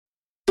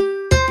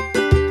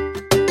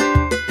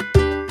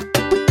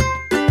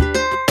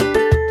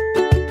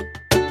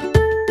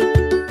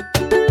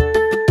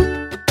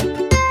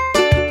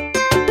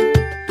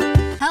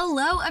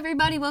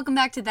welcome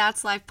back to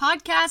That's Life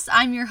Podcast.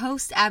 I'm your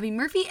host, Abby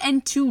Murphy,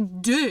 and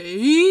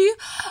today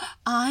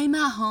I'm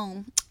at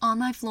home on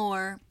my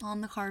floor, on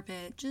the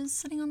carpet, just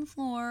sitting on the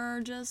floor,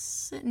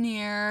 just sitting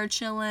here,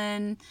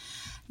 chilling,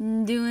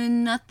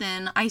 doing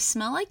nothing. I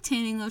smell like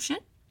tanning lotion,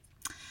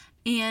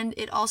 and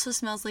it also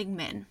smells like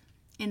men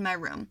in my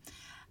room.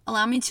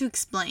 Allow me to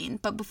explain,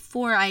 but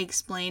before I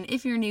explain,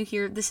 if you're new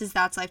here, this is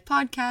That's Life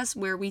Podcast,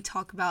 where we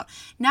talk about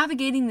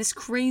navigating this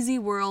crazy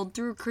world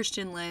through a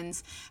Christian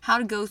lens, how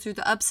to go through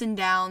the ups and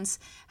downs,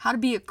 how to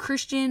be a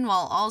Christian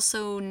while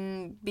also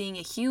being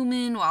a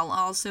human, while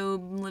also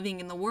living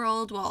in the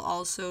world, while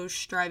also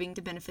striving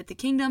to benefit the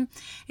kingdom.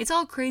 It's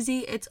all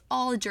crazy, it's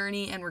all a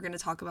journey, and we're going to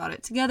talk about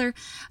it together.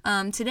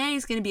 Today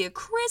is going to be a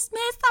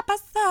Christmas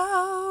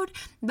episode,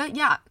 but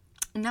yeah.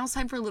 Now it's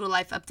time for a little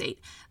life update.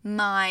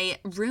 My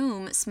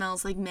room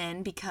smells like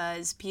men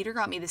because Peter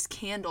got me this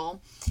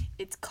candle.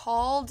 It's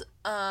called,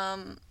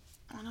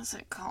 what is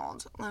it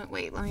called? Let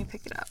me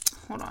pick it up.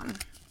 Hold on.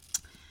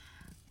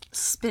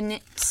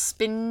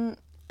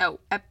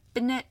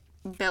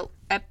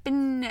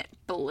 Epinette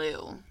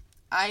Blue.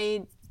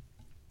 I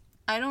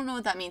don't know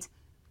what that means.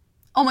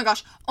 Oh my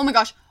gosh.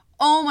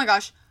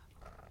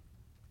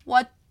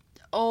 What?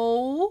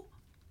 Oh.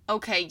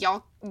 Okay,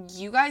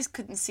 you guys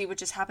couldn't see what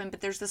just happened, but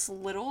there's this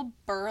little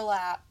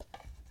burlap,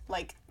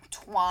 like,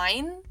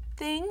 twine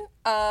thing,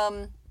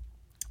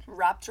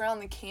 wrapped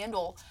around the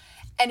candle,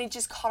 and it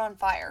just caught on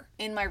fire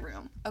in my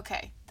room.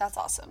 Okay, that's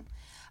awesome.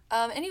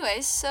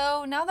 Anyways,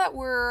 so now that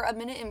we're a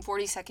minute and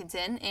 40 seconds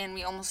in, and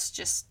I almost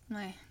just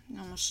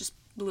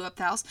blew up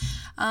the house.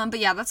 But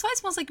yeah, that's why it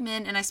smells like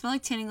men, and I smell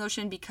like tanning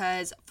lotion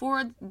because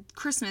for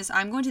Christmas,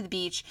 I'm going to the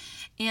beach,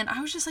 and I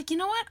was just like, you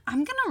know what?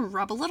 I'm gonna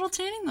rub a little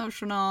tanning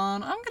lotion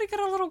on. I'm gonna get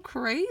a little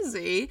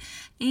crazy.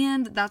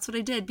 And that's what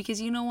I did, because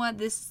you know what?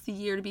 This is the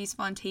year to be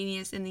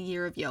spontaneous in the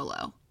year of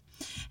YOLO.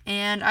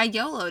 And I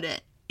YOLO'd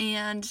it.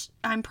 And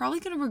I'm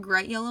probably going to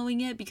regret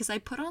YOLOing it because I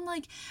put on,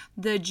 like,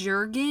 the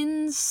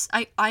Jergens.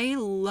 I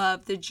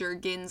love the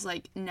Jergens,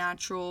 like,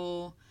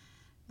 natural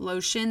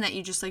lotion that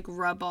you just, like,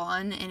 rub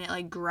on, and it,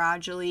 like,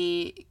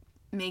 gradually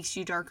makes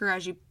you darker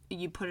as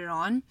you put it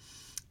on.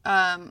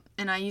 And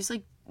I use,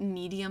 like,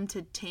 medium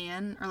to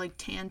tan, or, like,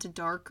 tan to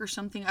dark or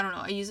something. I don't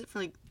know. I use it for,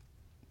 like,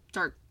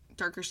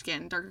 darker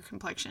skin, darker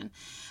complexion.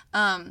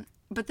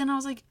 But then I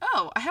was like,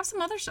 oh, I have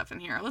some other stuff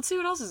in here. Let's see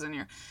what else is in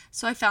here.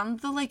 So I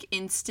found the, like,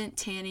 instant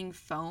tanning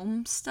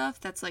foam stuff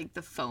that's, like,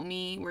 the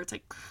foamy, where it's,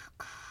 like,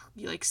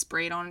 you, like,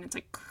 spray it on, and it's,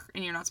 like,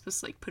 and you're not supposed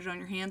to, like, put it on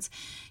your hands.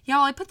 Yeah,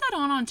 well, I put that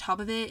on top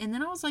of it, and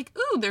then I was like,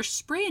 ooh, there's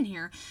spray in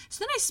here. So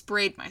then I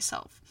sprayed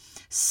myself.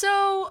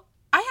 So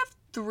I have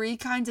 3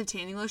 kinds of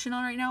tanning lotion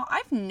on right now.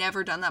 I've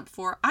never done that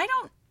before. I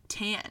don't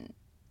tan,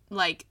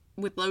 like,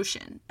 with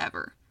lotion,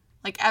 ever.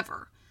 Like,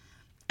 ever.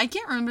 I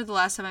can't remember the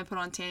last time I put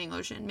on tanning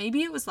lotion.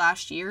 Maybe it was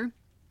last year.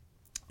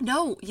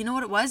 No, you know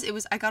what it was?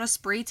 I got a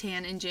spray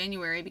tan in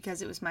January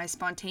because it was my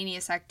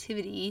spontaneous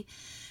activity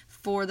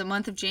for the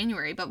month of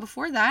January. But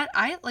before that,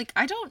 I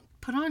don't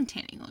put on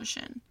tanning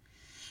lotion.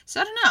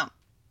 So I don't know.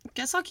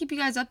 Guess I'll keep you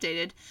guys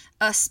updated.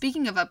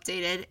 Speaking of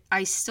updated,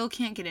 I still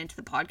can't get into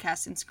the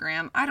podcast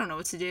Instagram. I don't know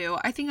what to do.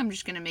 I think I'm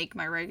just going to make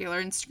my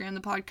regular Instagram the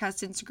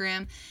podcast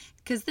Instagram,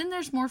 because then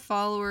there's more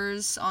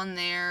followers on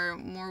there,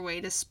 more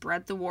way to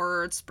spread the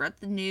word, spread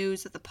the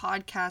news of the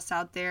podcast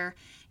out there.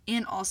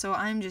 And also,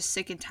 I'm just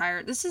sick and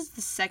tired. This is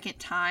the second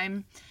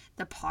time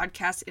the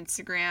podcast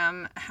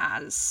Instagram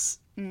has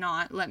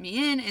not let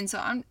me in. And so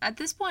at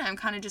this point, I'm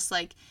kind of just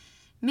like,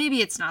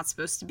 maybe it's not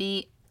supposed to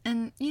be.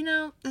 And, you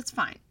know, that's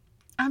fine.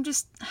 I'm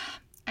kind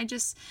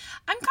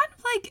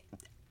of, like,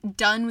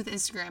 done with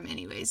Instagram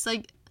anyways.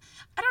 Like,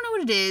 I don't know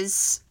what it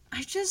is.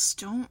 I just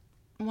don't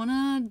want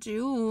to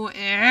do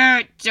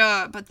it.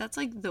 But that's,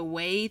 like, the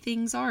way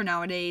things are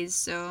nowadays.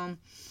 So,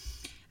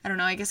 I don't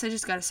know. I guess I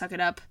just gotta suck it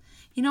up.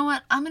 You know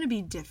what? I'm gonna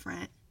be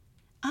different.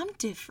 I'm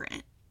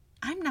different.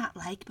 I'm not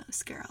like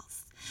most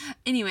girls.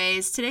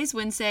 Anyways, today's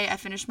Wednesday. I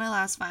finished my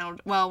last final.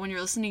 Well, when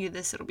you're listening to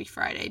this, it'll be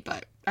Friday,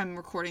 but I'm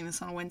recording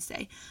this on a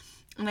Wednesday.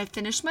 And I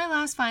finished my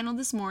last final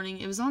this morning.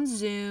 It was on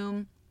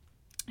Zoom,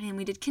 and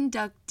we did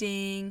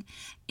conducting,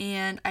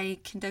 and I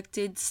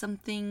conducted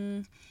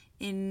something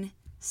in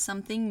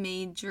something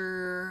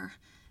major,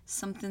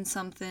 something.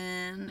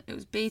 It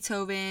was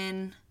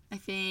Beethoven, I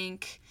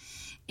think.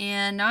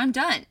 And now I'm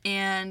done.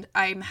 And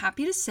I'm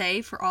happy to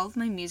say, for all of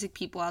my music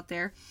people out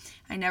there,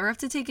 I never have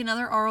to take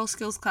another oral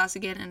skills class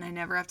again, and I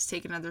never have to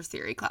take another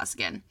theory class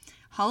again.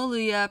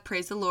 Hallelujah,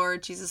 praise the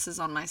Lord, Jesus is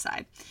on my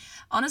side.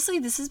 Honestly,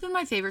 this has been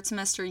my favorite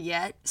semester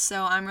yet,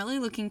 so I'm really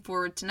looking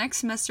forward to next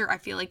semester. I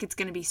feel like it's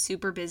going to be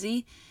super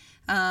busy,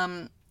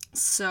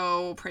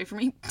 so pray for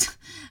me,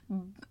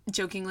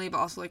 jokingly, but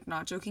also, like,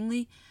 not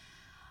jokingly.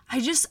 I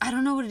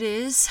don't know what it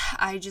is.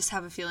 I just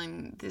have a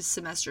feeling this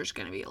semester is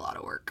going to be a lot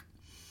of work.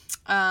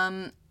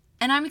 And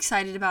I'm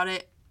excited about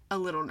it, a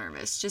little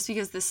nervous, just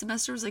because this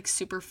semester was, like,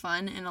 super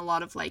fun and a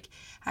lot of, like,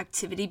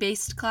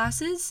 activity-based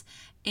classes,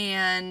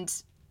 and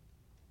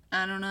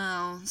I don't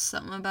know.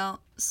 Something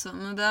about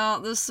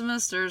this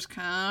semester is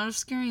kind of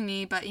scaring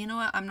me. But you know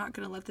what? I'm not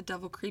going to let the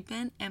devil creep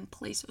in and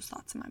place those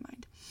thoughts in my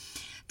mind.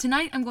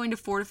 Tonight I'm going to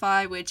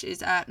Fortify, which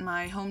is at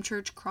my home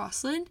church,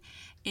 Crossland.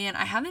 And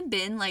I haven't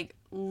been, like,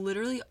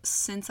 literally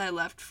since I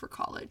left for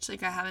college.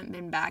 Like, I haven't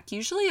been back.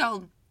 Usually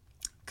I'll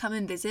come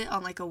and visit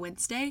on, like, a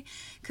Wednesday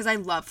because I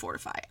love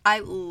Fortify.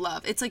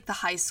 It's like the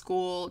high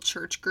school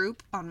church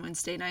group on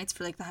Wednesday nights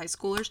for, like, the high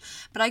schoolers.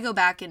 But I go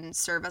back and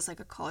serve as, like,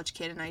 a college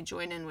kid, and I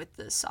join in with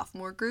the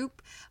sophomore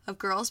group of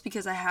girls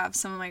because I have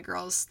some of my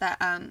girls that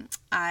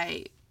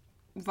I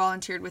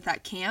volunteered with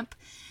at camp.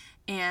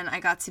 And I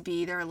got to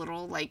be their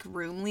little, like,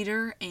 room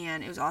leader,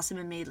 and it was awesome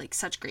and made, like,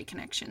 such great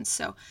connections.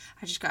 So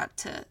I just got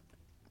to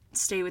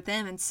stay with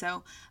them. And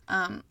so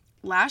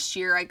last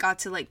year I got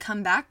to, like,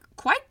 come back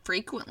quite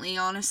frequently,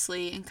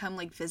 honestly, and come,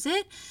 like,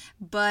 visit.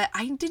 But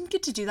I didn't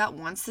get to do that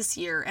once this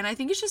year. And I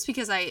think it's just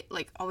because I,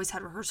 like, always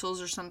had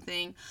rehearsals or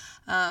something.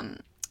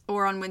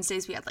 Or on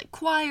Wednesdays we had, like,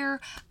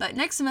 choir. But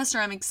next semester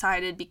I'm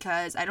excited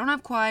because I don't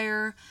have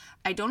choir.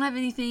 I don't have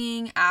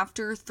anything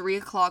after 3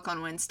 o'clock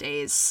on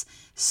Wednesdays.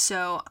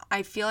 So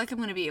I feel like I'm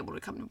going to be able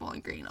to come to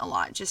Bowling Green a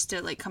lot just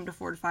to, like, come to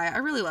Fortify. I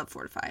really love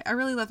Fortify. I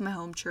really love my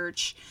home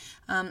church.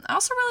 I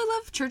also really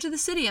love Church of the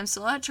City. I'm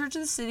still at Church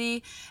of the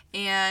City.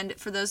 And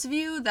for those of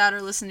you that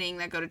are listening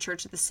that go to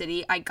Church of the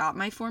City, I got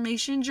my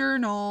formation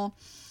journal.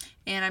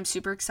 And I'm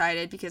super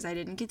excited because I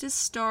didn't get to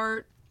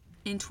start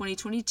in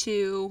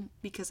 2022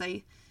 because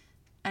I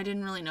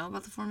didn't really know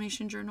about the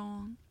formation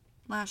journal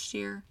last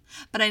year,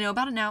 but I know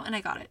about it now and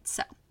I got it.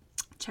 So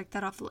check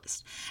that off the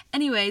list.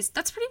 Anyways,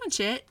 that's pretty much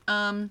it.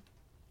 I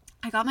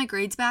got my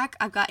grades back.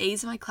 I've got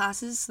A's in my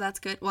classes, so that's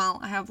good.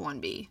 Well, I have 1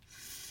 B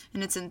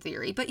and it's in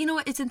theory, but you know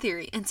what? It's in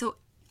theory. And so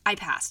I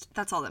passed.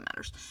 That's all that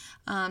matters.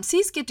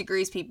 C's get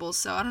degrees, people.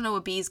 So I don't know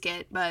what B's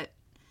get, but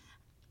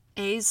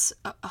A's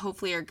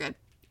hopefully are good.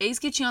 A's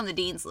get you on the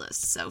dean's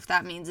list, so if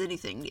that means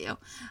anything to you,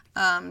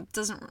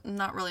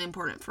 not really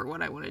important for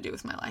what I want to do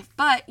with my life.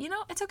 But, you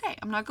know, it's okay.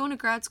 I'm not going to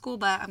grad school,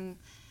 but I'm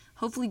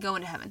hopefully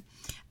going to heaven.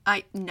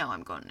 I know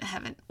I'm going to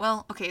heaven.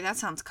 Well, okay, that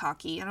sounds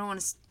cocky. I don't want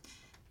to...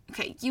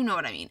 Okay, you know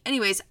what I mean.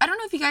 Anyways, I don't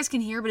know if you guys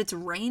can hear, but it's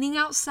raining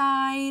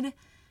outside.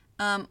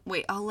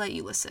 Wait, I'll let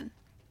you listen.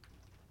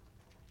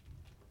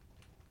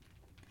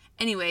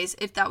 Anyways,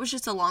 if that was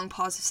just a long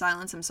pause of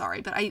silence, I'm sorry,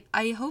 but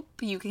I hope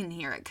you can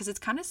hear it because it's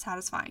kind of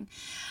satisfying.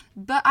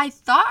 But I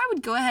thought I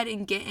would go ahead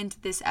and get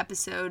into this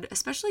episode,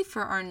 especially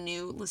for our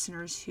new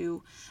listeners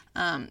who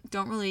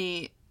don't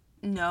really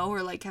know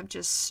or, like, have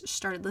just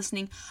started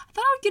listening. I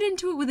thought I would get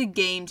into it with a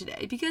game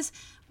today because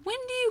when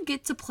do you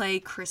get to play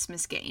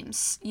Christmas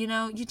games? You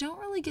know, you don't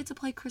really get to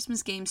play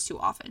Christmas games too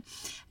often.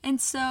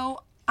 And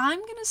so I'm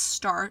going to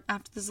start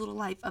after this little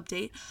life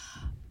update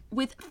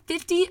with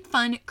 50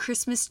 fun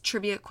Christmas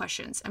trivia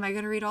questions. Am I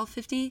going to read all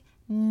 50?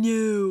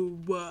 No.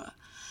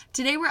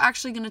 Today we're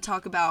actually going to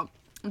talk about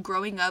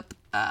growing up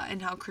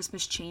and how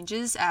Christmas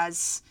changes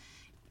as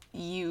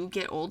you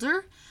get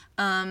older.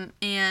 And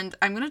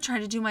I'm going to try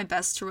to do my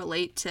best to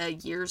relate to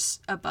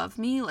years above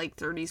me, like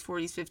 30s,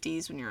 40s,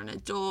 50s, when you're an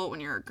adult, when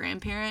you're a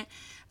grandparent,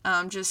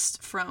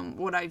 just from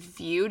what I've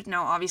viewed.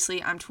 Now,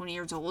 obviously, I'm 20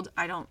 years old.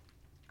 I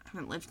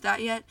haven't lived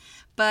that yet,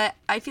 but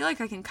I feel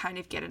like I can kind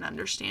of get an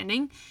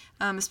understanding,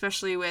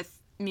 especially with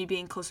me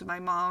being close with my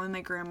mom and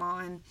my grandma.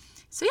 And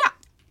so, yeah.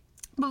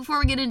 But before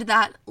we get into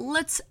that,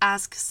 let's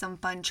ask some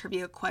fun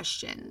trivia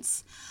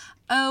questions.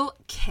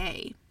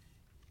 Okay.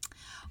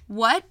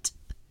 What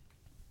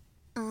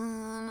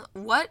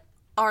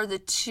are the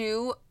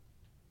two...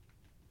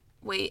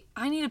 Wait,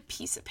 I need a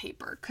piece of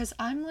paper because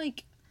I'm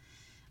like,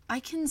 I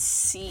can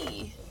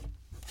see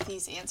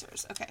these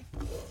answers. Okay.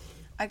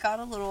 I got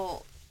a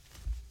little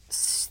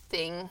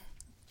thing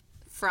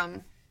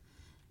from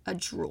a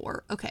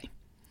drawer. Okay.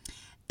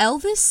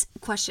 Elvis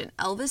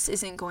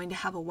isn't going to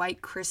have a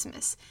white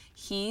Christmas.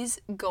 He's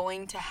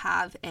going to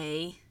have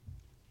I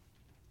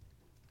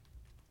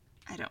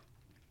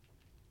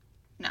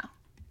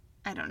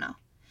don't know.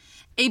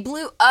 A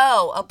blue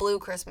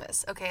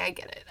Christmas. Okay, I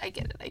get it.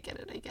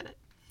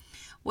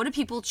 What do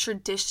people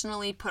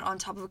traditionally put on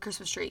top of a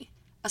Christmas tree?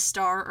 A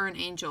star or an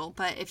angel?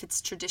 But if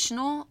it's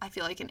traditional, I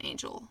feel like an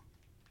angel.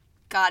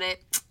 Got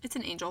it. It's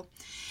an angel.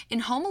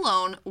 In Home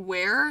Alone,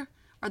 where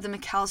are the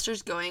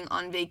McAllisters going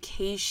on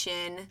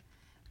vacation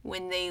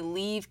when they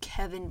leave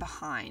Kevin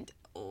behind?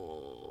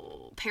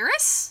 Oh,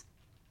 Paris?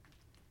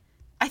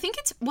 I think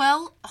it's,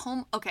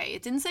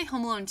 it didn't say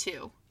Home Alone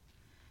 2.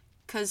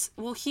 Because,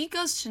 he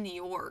goes to New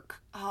York.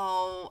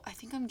 Oh, I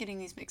think I'm getting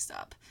these mixed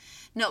up.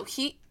 No,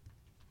 he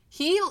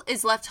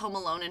is left home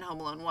alone in Home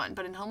Alone 1,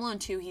 but in Home Alone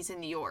 2, he's in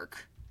New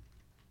York.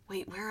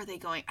 Wait, where are they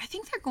going? I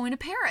think they're going to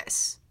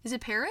Paris. Is it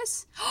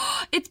Paris?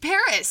 It's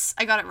Paris!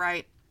 I got it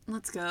right.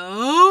 Let's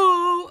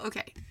go.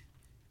 Okay.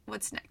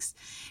 What's next?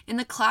 In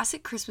the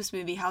classic Christmas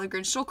movie, How the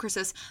Grinch Stole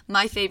Christmas,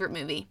 my favorite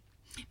movie.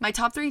 My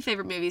top 3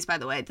 favorite movies, by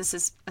the way, this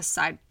is a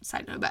side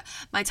note, but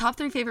my top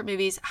 3 favorite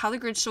movies, How the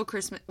Grinch Stole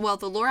Christmas, The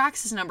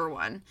Lorax is number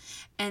 1,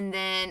 and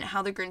then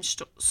How the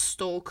Grinch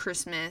Stole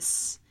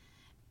Christmas,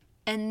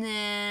 and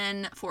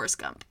then Forrest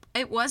Gump.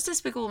 It was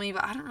Despicable Me,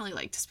 but I don't really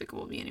like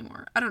Despicable Me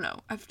anymore. I don't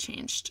know. I've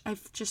changed.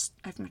 I've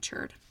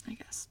matured, I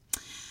guess.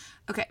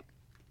 Okay.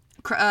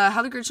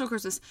 How the Grinch Stole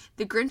Christmas.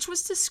 The Grinch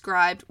was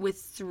described with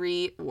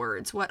 3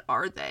 words. What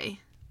are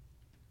they?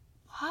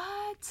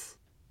 What?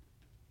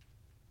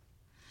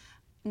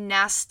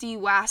 Nasty,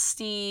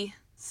 wasty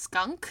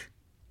skunk?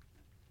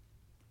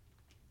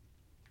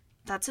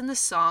 That's in the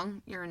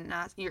song.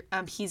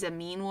 He's a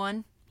mean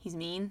one. He's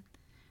mean.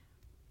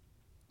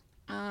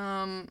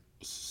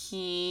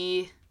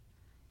 He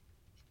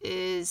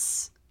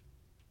is,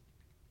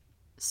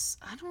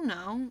 I don't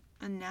know,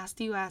 a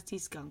nasty, wasty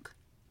skunk.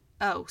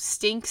 Oh,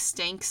 stink,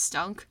 stank,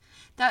 stunk.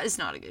 That is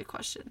not a good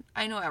question.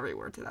 I know every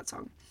word to that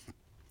song.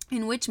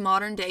 In which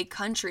modern day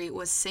country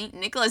was St.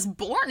 Nicholas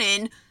born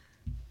in?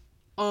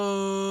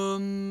 Are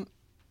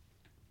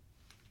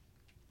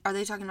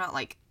they talking about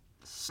like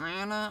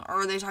Santa,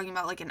 or are they talking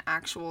about like an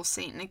actual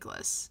St.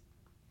 Nicholas?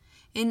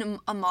 In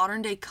a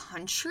modern day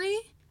country?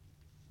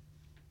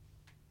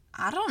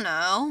 I don't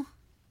know.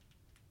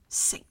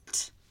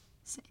 Saint.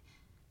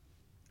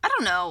 I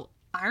don't know.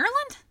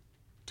 Ireland?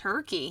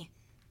 Turkey.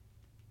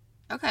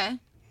 Okay.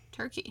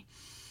 Turkey.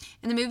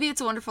 In the movie It's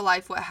a Wonderful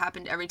Life, what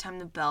happened every time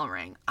the bell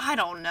rang? I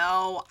don't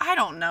know.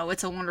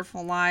 It's a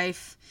Wonderful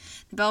Life.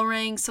 The bell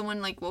rang,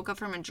 someone like woke up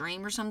from a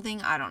dream or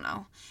something. I don't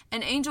know.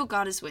 An angel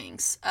got his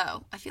wings.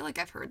 Oh, I feel like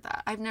I've heard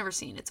that. I've never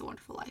seen It's a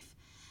Wonderful Life.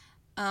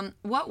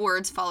 What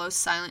words follow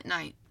Silent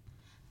Night?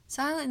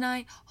 Silent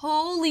night,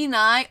 holy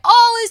night,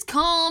 all is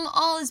calm,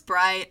 all is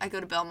bright. I go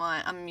to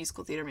Belmont. I'm a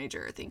musical theater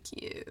major. Thank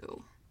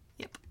you.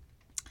 Yep.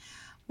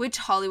 Which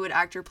Hollywood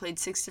actor played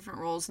 6 different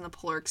roles in the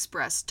Polar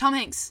Express? Tom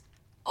Hanks.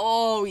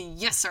 Oh,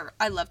 yes, sir.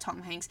 I love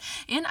Tom Hanks.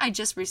 And I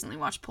just recently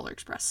watched Polar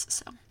Express,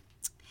 so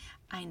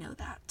I know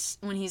that.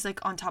 When he's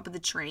like on top of the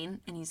train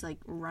and he's like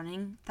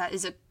running, that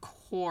is a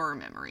core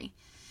memory.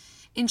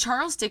 In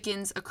Charles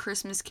Dickens' A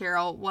Christmas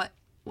Carol, what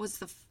was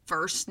the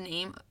first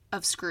name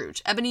of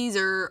Scrooge?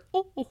 Ebenezer.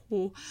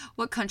 Oh.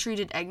 What country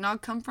did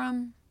eggnog come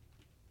from?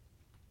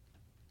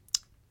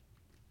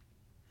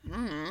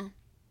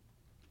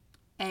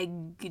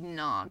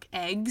 Eggnog.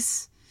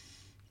 Eggs,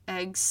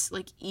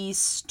 like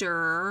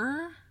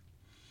Easter.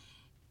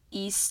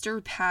 Easter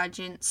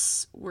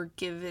pageants were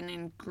given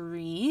in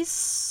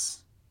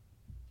Greece.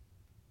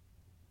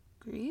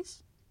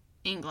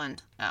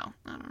 England. Oh,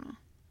 I don't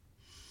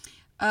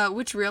know.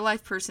 Which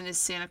real-life person is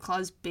Santa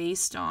Claus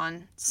based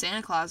on?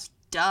 Santa Claus,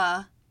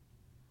 duh.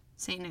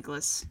 St.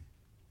 Nicholas.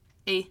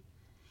 A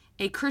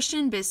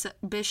Christian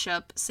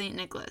bishop, St.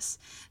 Nicholas.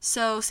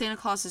 So, Santa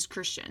Claus is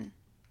Christian.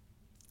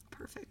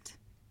 Perfect.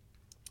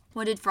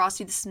 What did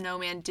Frosty the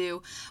Snowman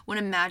do when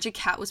a magic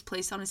hat was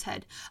placed on his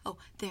head? Oh,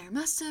 there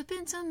must have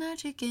been some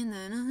magic in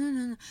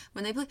the...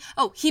 When they play...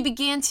 Oh, he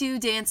began to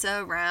dance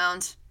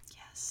around.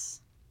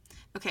 Yes.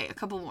 Okay, a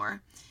couple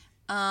more.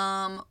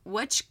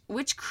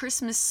 Which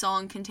Christmas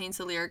song contains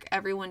the lyric,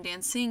 everyone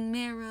dancing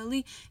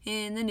merrily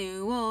in the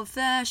new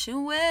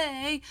old-fashioned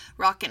way,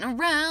 rocking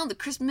around the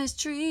Christmas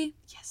tree?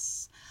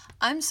 Yes.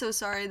 I'm so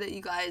sorry that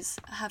you guys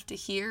have to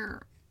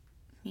hear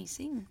me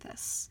sing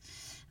this.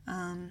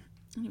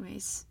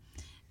 Anyways.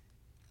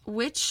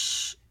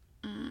 Which...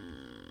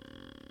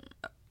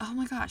 oh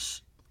my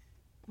gosh.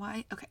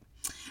 Why? Okay.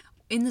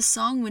 In the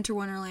song Winter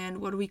Wonderland,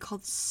 what do we call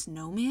the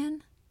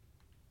snowman?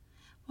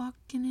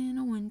 Walking in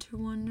a winter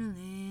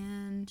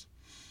wonderland.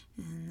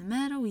 In the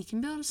meadow we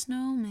can build a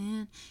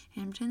snowman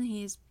and pretend that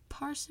he is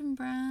Parson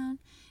Brown.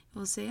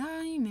 We'll say,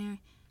 are you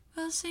merry?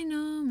 We'll say,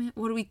 no, man.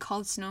 What do we call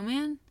the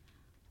snowman?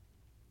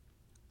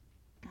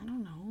 I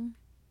don't know.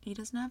 He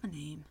doesn't have a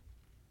name.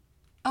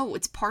 Oh,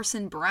 it's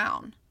Parson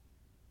Brown.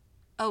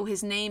 Oh,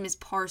 his name is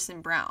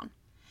Parson Brown.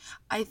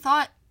 I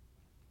thought...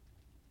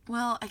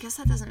 Well, I guess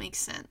that doesn't make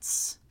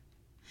sense.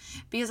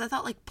 Because I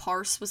thought, like,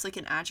 parse was, like,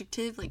 an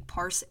adjective, like,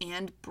 parse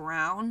and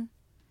brown.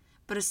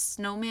 But a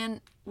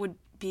snowman would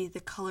be the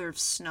color of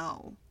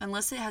snow.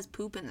 Unless it has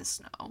poop in the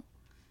snow.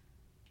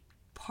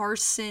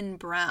 Parson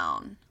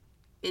Brown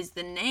is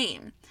the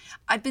name.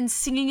 I've been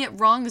singing it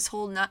wrong this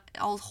whole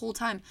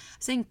time.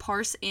 Saying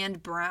parse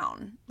and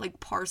brown. Like,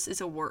 parse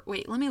is a word.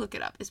 Wait, let me look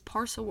it up. Is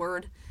parse a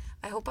word?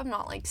 I hope I'm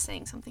not, like,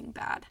 saying something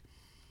bad.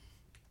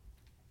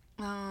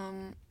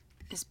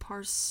 Is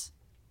parse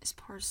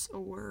a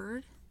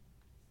word?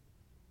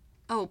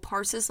 Oh,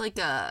 parse is like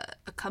a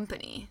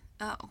company.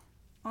 Oh,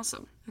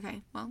 awesome.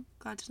 Okay, well,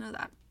 glad to know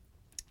that.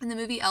 In the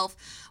movie Elf,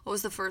 what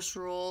was the first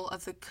rule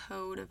of the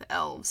Code of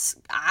Elves?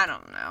 I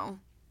don't know.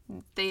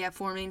 They have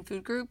 4 main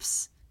food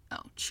groups.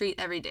 Oh, treat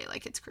every day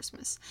like it's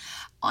Christmas.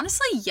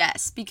 Honestly,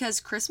 yes, because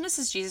Christmas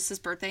is Jesus'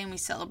 birthday and we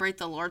celebrate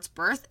the Lord's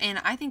birth, and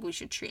I think we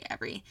should treat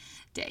every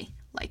day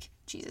like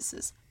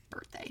Jesus'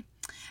 birthday.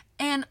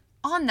 And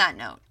on that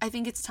note, I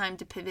think it's time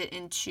to pivot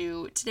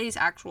into today's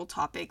actual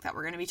topic that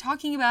we're going to be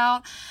talking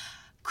about.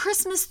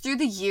 Christmas through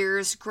the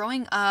years,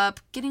 growing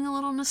up, getting a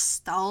little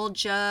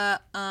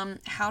nostalgia.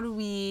 How do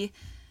we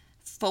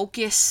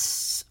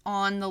focus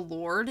on the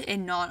Lord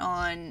and not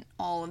on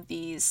all of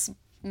these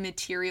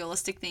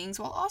materialistic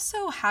things while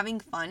also having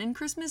fun in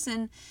Christmas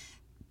and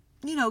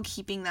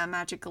keeping that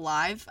magic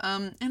alive.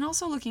 And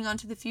also looking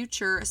onto the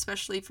future,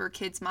 especially for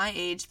kids my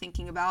age,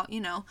 thinking about,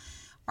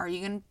 are you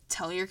going to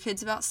tell your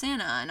kids about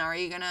Santa? And are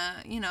you going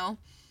to,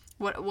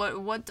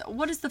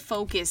 what is the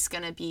focus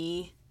going to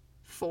be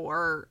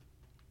for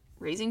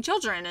raising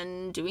children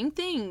and doing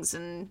things?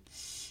 And,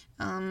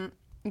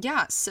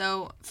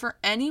 so for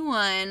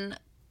anyone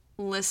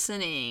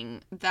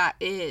listening that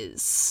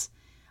is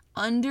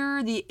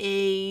under the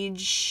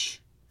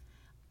age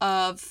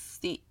of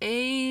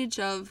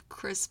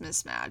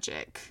Christmas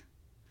magic.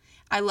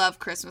 I love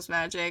Christmas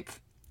magic.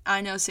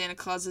 I know Santa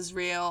Claus is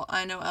real.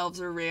 I know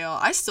elves are real.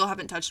 I still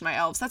haven't touched my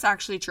elves. That's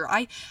actually true.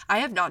 I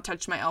have not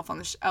touched my elves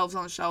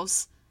on the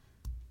shelves.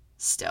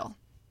 Still.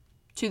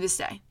 To this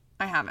day.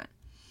 I haven't.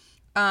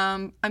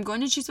 I'm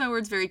going to choose my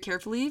words very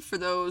carefully for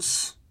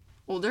those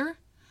older.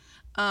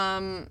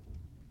 And,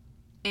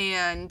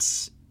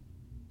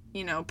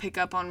 pick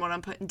up on what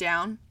I'm putting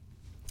down.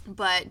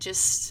 But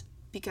just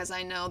because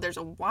I know there's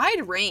a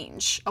wide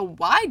range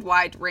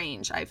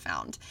I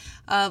found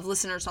of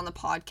listeners on the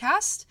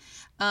podcast.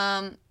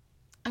 I'm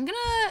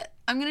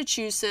gonna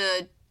choose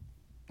to,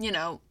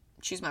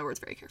 choose my words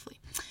very carefully.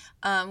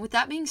 With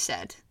that being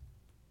said,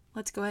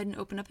 let's go ahead and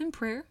open up in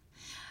prayer.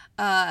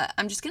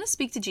 I'm just gonna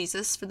speak to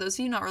Jesus. For those of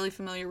you not really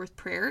familiar with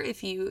prayer,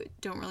 if you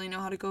don't really know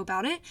how to go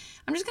about it,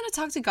 I'm just gonna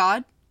talk to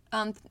God.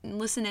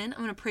 Listen in. I'm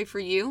gonna pray for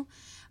you.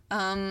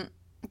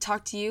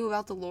 Talk to you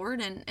about the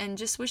Lord and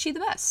just wish you the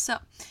best. So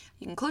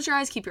you can close your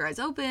eyes, keep your eyes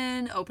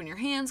open your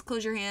hands,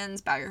 close your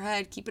hands, bow your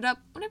head, keep it up,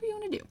 whatever you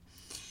want to do.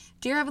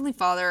 Dear Heavenly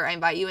Father, I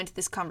invite you into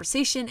this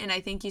conversation, and I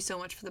thank you so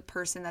much for the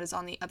person that is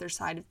on the other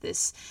side of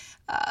this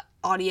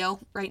audio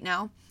right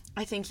now.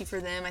 I thank you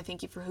for them. I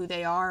thank you for who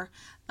they are.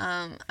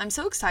 I'm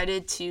so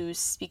excited to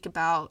speak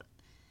about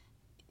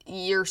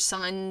your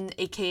Son,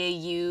 aka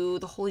you,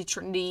 the Holy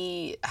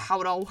Trinity, how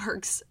it all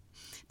works.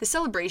 The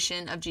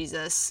celebration of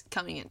Jesus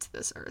coming into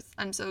this earth.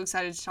 I'm so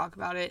excited to talk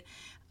about it.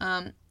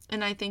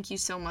 And I thank you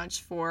so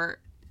much for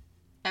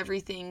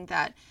everything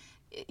that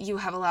you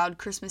have allowed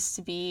Christmas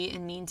to be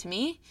and mean to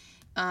me,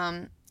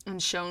 and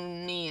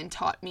shown me and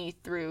taught me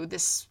through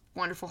this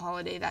wonderful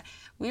holiday that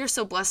we are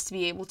so blessed to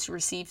be able to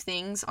receive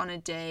things on a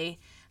day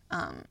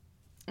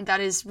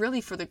that is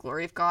really for the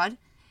glory of God.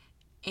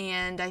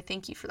 And I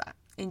thank you for that.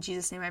 In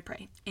Jesus' name I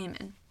pray.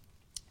 Amen.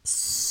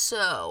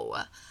 So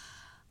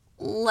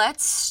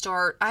let's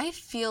start. I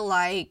feel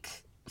like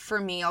for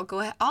me, I'll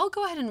go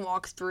ahead and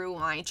walk through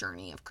my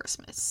journey of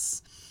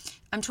Christmas.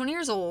 I'm 20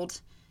 years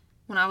old.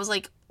 When I was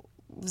like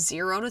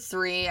 0 to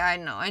 3, I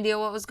had no idea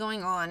what was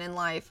going on in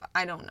life.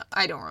 I don't know.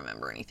 I don't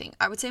remember anything.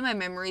 I would say my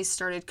memories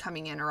started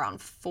coming in around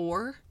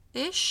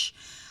 4-ish.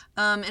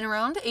 And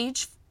around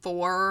age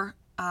 4,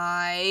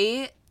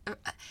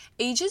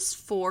 ages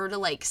 4 to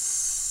like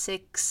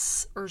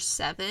 6 or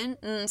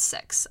 7,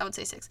 6, I would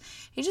say 6.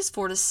 Ages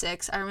 4 to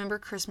 6, I remember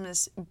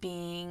Christmas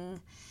being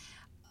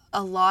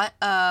a lot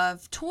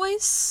of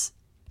toys.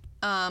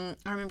 I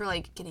remember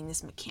like getting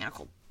this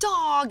mechanical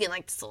dog and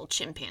like this little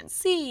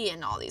chimpanzee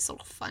and all these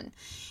little fun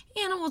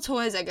animal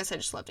toys. I guess I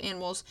just loved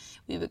animals.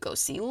 We would go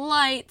see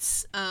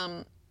lights.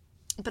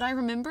 But I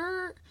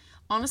remember,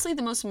 honestly,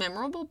 the most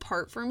memorable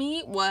part for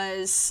me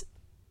was,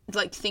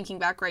 like, thinking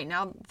back right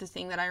now, the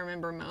thing that I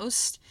remember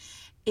most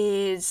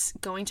is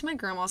going to my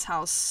grandma's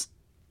house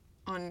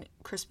on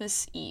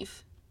Christmas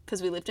Eve,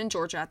 because we lived in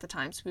Georgia at the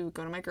time, so we would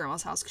go to my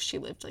grandma's house because she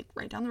lived, like,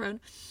 right down the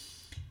road,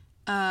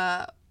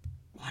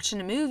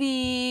 watching a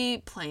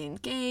movie, playing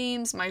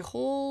games. My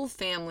whole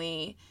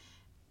family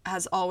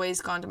has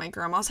always gone to my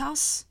grandma's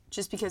house,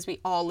 just because we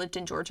all lived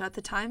in Georgia at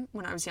the time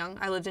when I was young.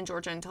 I lived in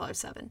Georgia until I was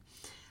 7.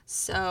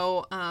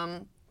 So,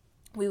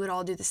 we would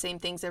all do the same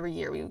things every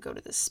year. We would go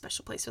to this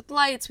special place with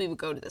lights. We would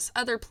go to this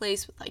other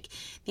place with, like,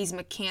 these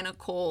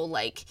mechanical,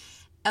 like,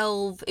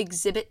 elf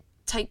exhibit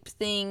type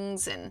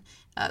things, and,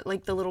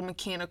 like, the little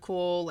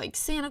mechanical, like,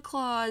 Santa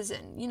Claus,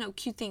 and,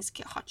 cute things,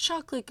 get hot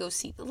chocolate, go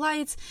see the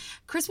lights.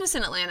 Christmas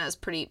in Atlanta is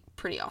pretty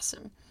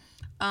awesome.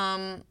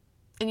 And,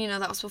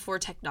 that was before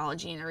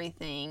technology and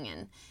everything,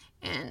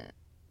 and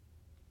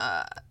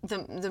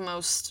the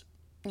most,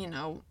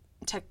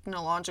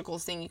 technological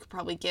thing you could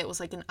probably get was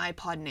like an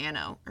iPod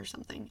Nano or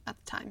something at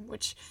the time,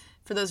 which,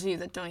 for those of you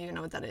that don't even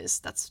know what that is,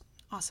 that's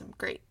awesome.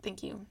 Great.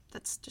 Thank you.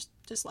 That's just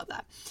love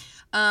that.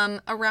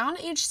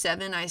 Around age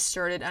 7, I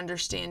started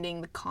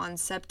understanding the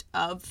concept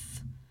of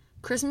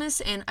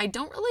Christmas, and I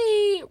don't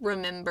really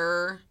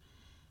remember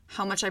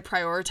how much I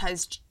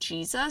prioritized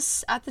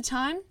Jesus at the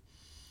time.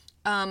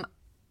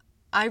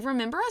 I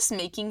remember us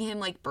making him,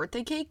 like,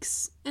 birthday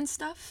cakes and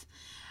stuff.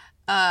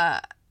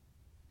 But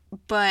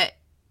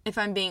if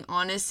I'm being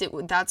honest,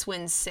 that's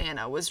when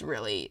Santa was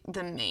really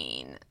the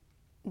main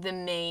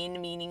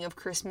meaning of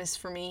Christmas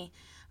for me.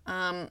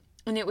 And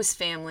it was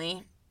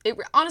family.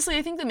 Honestly,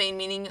 I think the main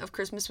meaning of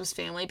Christmas was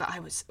family, but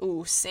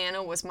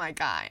Santa was my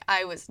guy.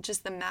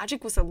 The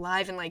magic was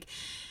alive, and, like,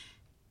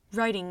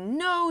 writing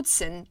notes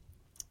and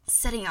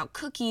setting out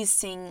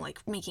cookies,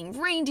 making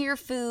reindeer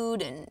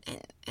food and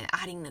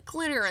adding the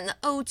glitter and the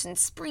oats and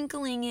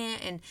sprinkling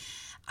it. And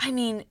I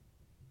mean,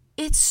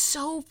 it's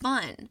so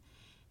fun.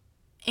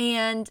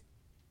 And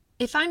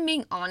if I'm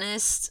being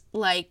honest,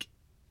 like,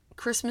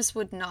 Christmas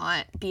would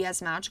not be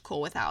as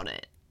magical without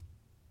it.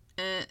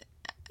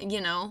 You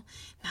know,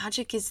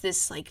 magic is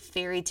this like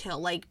fairy tale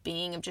like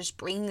being of just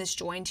bringing this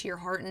joy into your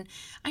heart. And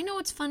I know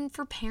it's fun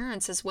for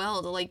parents as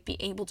well to like be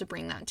able to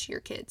bring that to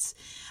your kids.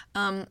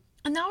 And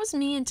that was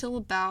me until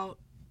about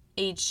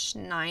age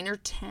 9 or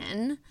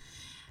 10.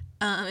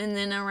 And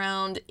then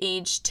around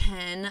age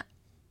 10,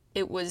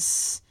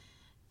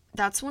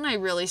 that's when I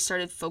really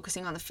started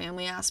focusing on the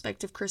family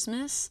aspect of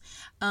Christmas.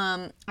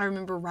 I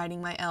remember writing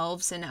my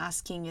elves and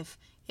asking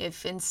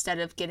if instead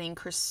of getting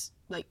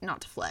like,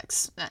 not to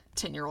flex at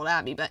 10-year-old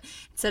Abby, but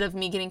instead of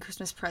me getting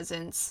Christmas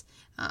presents,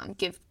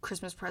 give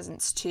Christmas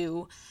presents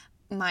to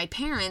my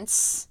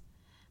parents.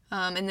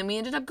 And then we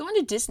ended up going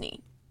to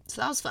Disney.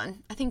 So that was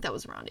fun. I think that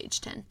was around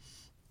age 10.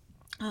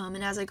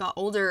 And as I got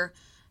older,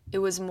 it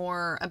was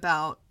more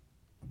about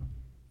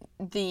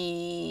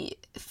the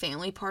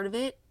family part of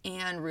it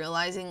and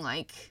realizing,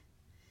 like,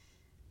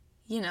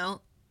 you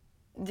know,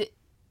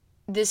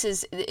 this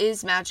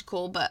is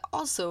magical, but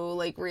also,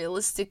 like,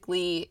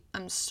 realistically,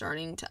 I'm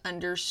starting to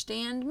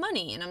understand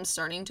money, and I'm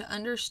starting to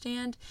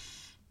understand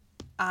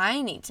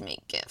I need to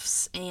make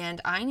gifts,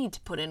 and I need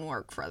to put in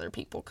work for other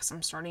people because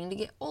I'm starting to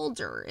get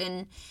older,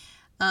 and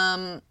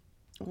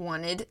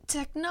wanted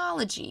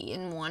technology,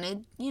 and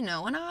wanted, you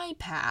know, an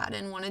iPad,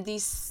 and wanted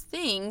these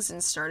things,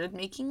 and started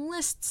making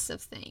lists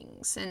of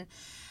things, and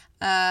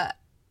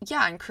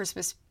and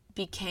Christmas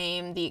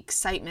became the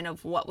excitement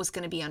of what was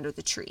going to be under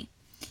the tree.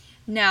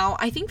 Now,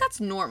 I think that's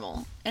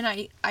normal, and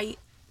I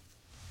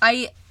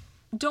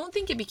don't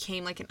think it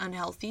became like an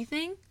unhealthy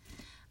thing,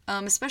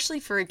 especially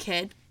for a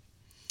kid,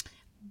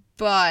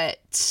 and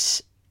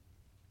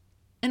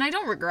I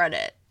don't regret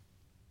it,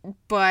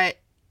 but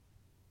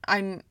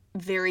I'm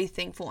very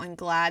thankful and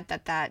glad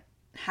that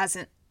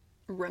hasn't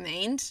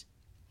remained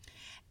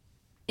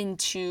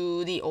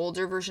into the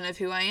older version of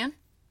who I am.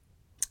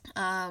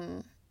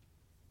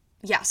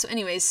 So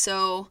anyways,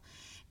 so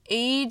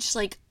age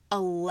like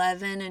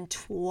 11 and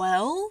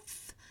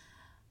 12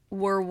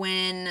 were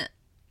when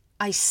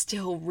I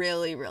still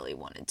really, really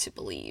wanted to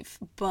believe.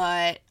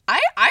 But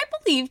I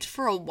believed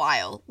for a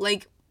while,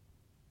 like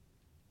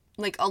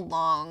a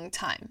long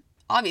time.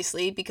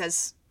 Obviously,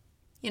 because,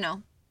 you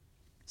know,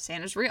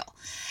 Santa's real.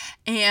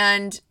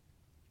 And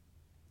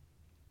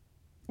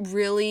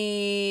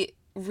really,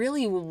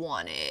 really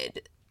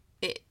wanted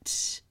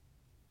it.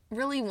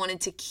 Really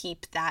wanted to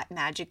keep that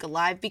magic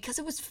alive because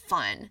it was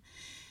fun.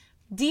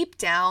 Deep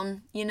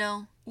down,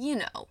 if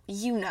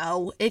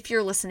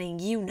you're listening,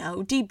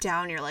 deep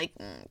down you're like,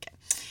 okay.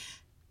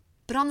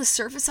 But on the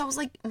surface, I was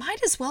like,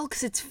 might as well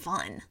because it's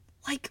fun.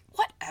 Like,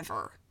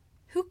 whatever.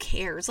 Who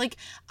cares? Like,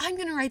 I'm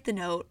going to write the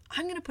note.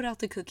 I'm going to put out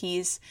the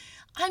cookies.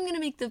 I'm going to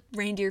make the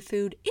reindeer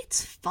food.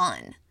 It's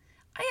fun.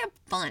 I have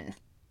fun,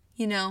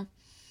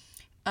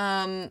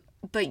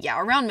 But yeah,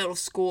 around middle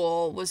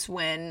school was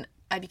when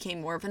I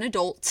became more of an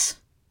adult.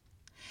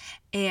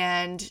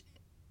 And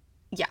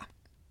yeah,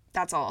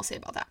 that's all I'll say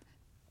about that.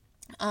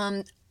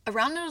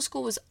 Around middle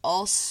school was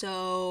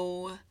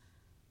also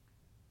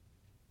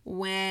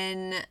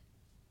when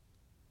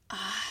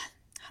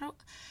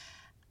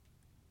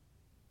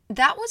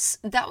that was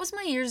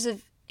my years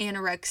of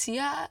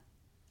anorexia,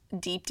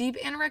 deep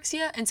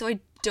anorexia, and so I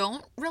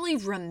don't really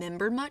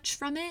remember much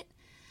from it.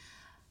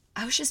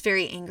 I was just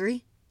very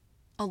angry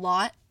a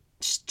lot,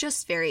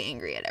 just very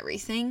angry at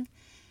everything.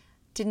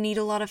 Didn't eat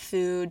a lot of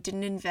food,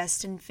 didn't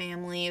invest in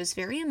family. It was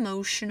very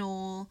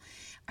emotional.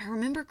 I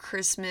remember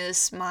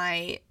Christmas,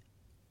 my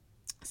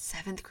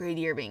 7th grade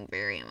year, being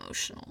very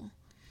emotional.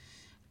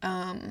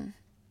 And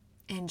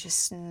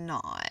just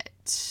not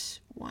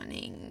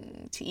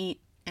wanting to eat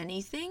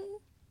anything.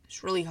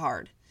 It's really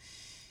hard.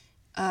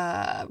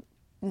 Not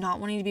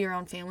wanting to be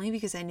around family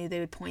because I knew they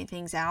would point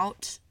things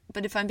out.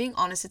 But if I'm being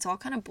honest, it's all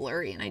kind of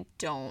blurry and I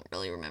don't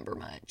really remember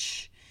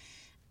much.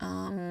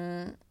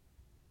 I'm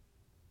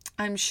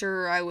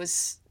sure I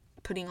was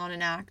putting on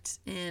an act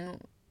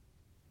and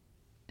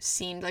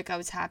seemed like I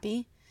was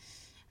happy.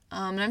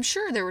 And I'm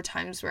sure there were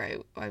times where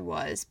I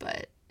was,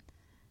 but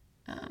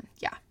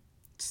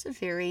just a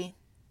very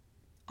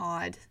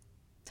odd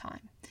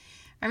time.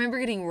 I remember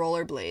getting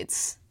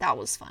rollerblades. That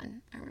was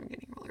fun. That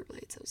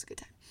was a good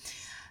time.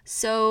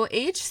 So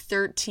age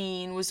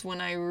 13 was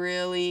when I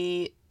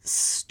really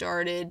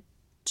started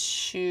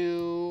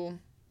to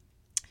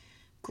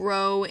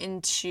grow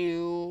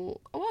into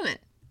a woman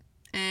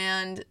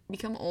and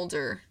become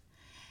older.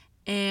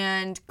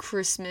 And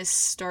Christmas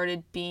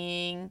started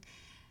being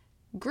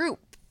group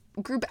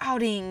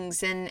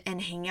outings and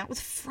hanging out with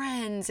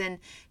friends and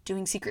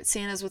doing Secret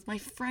Santas with my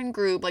friend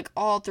group, like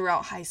all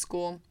throughout high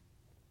school.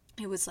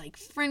 It was like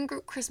friend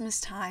group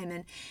Christmas time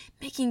and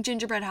making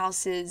gingerbread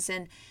houses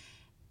and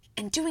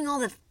doing all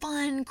the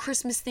fun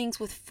Christmas things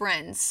with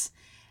friends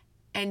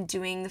and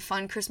doing the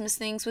fun Christmas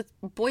things with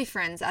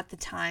boyfriends at the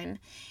time,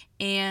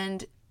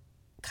 and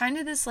kind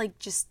of this like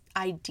just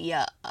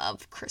idea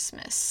of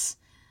Christmas.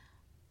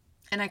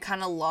 And I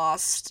kind of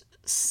lost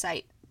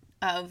sight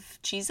of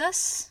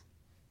Jesus.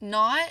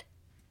 Not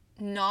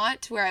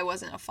not where I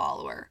wasn't a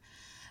follower,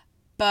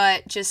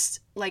 but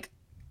just like,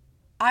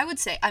 I would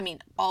say, I mean,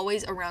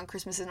 always around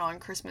Christmas and on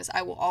Christmas,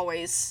 I will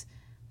always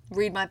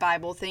read my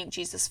Bible, thank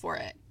Jesus for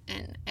it,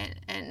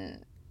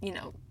 and you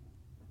know,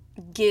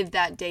 give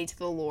that day to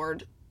the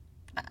Lord,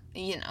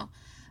 you know.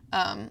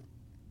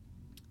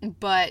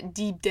 But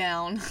deep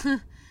down,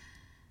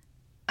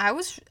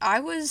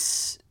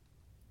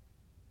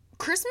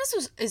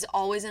 Christmas is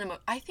always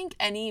I think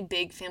any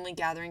big family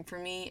gathering for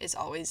me is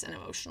always an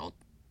emotional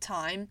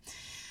time.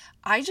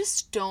 I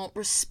just don't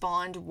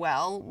respond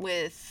well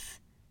with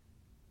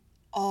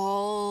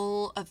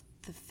all of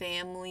the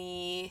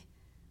family.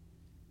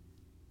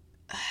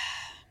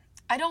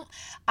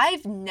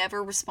 I've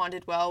never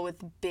responded well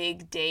with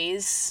big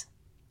days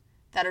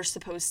that are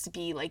supposed to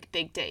be like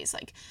big days,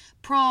 like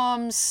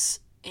proms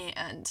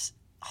and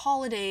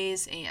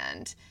holidays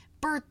and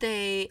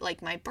birthday,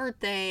 like my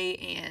birthday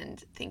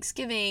and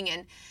Thanksgiving,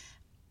 and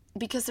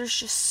because there's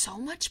just so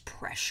much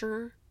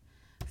pressure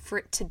for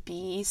it to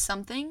be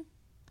something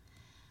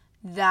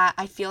that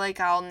I feel like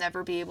I'll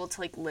never be able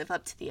to like live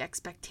up to the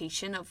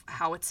expectation of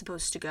how it's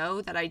supposed to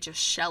go, that I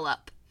just shell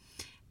up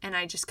and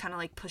I just kind of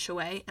like push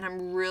away. And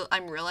I'm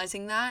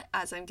realizing that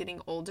as I'm getting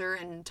older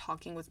and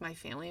talking with my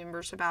family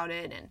members about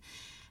it, and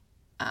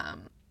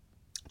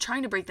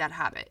trying to break that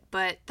habit.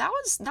 But that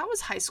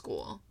was high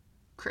school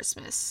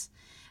Christmas.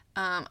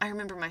 I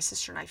remember my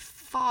sister and I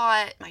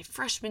fought my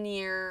freshman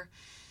year,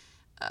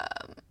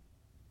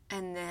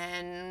 and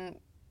then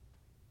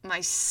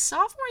my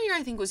sophomore year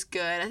I think was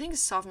good. I think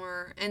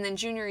sophomore, and then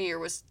junior year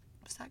was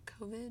that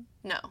COVID?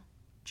 No.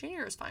 Junior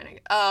year was fine.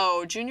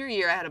 Junior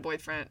year I had a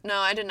boyfriend. No,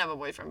 I didn't have a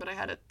boyfriend, but I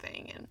had a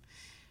thing, and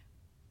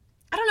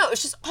I don't know,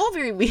 it's just all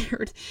very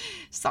weird.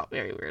 It's all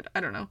very weird.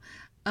 I don't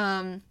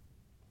know.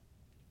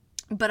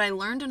 But I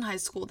learned in high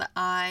school that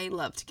I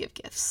love to give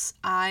gifts.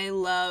 I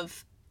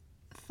love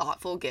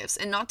thoughtful gifts,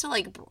 and not to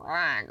like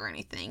brag or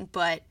anything,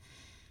 but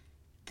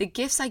the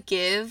gifts I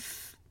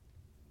give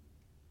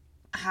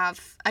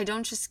I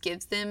don't just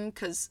give them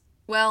because,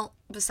 well,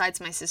 besides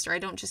my sister, I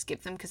don't just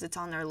give them because it's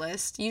on their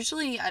list.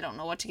 Usually I don't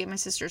know what to give my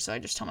sister, so I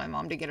just tell my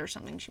mom to get her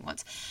something she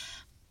wants.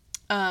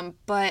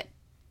 But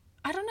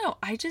I don't know,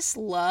 I just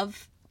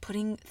love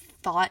putting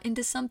thought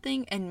into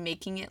something and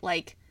making it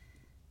like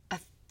a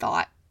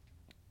thought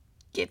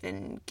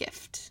given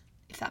gift,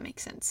 if that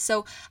makes sense.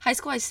 So high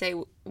school, I say,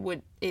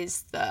 was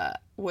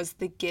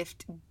the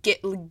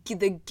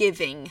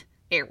giving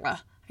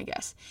era, I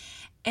guess.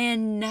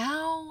 And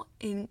now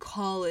in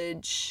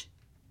college,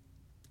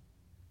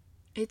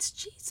 it's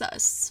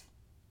Jesus.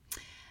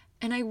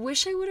 And I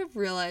wish I would have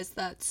realized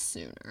that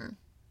sooner.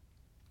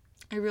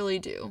 I really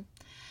do.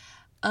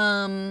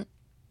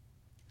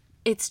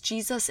 It's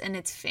Jesus and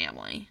it's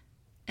family.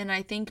 And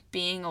I think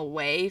being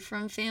away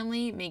from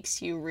family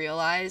makes you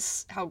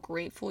realize how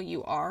grateful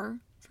you are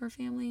for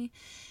family.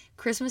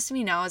 Christmas to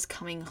me now is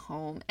coming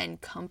home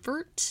and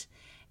comfort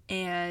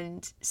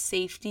and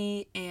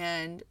safety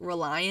and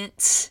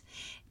reliance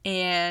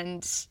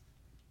and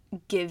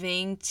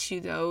giving to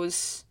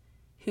those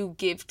who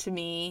give to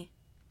me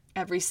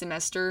every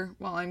semester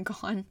while I'm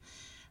gone.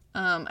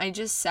 I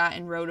just sat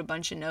and wrote a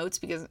bunch of notes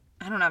because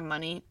I don't have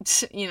money.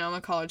 You know, I'm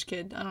a college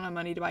kid. I don't have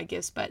money to buy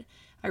gifts, but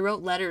I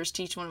wrote letters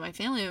to each one of my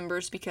family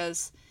members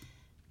because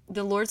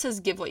the Lord says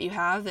give what you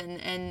have,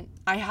 and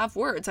I have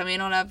words. I may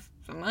not have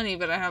the money,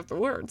 but I have the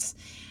words.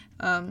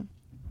 And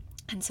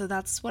so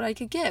that's what I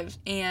could give.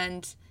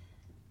 And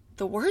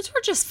the words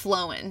were just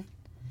flowing.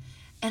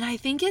 And I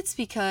think it's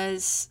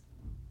because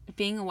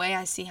being away,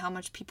 I see how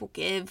much people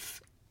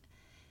give,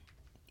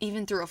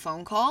 even through a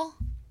phone call,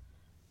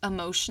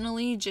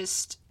 emotionally,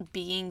 just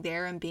being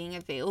there and being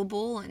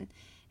available and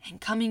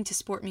coming to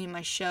support me in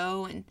my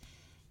show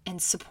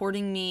and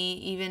supporting me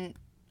even,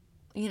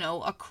 you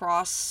know,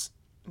 across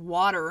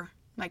water.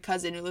 My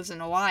cousin who lives in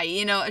Hawaii,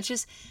 you know, it's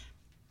just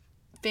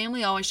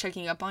family always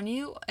checking up on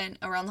you. And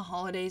around the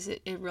holidays,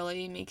 it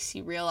really makes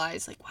you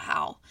realize, like,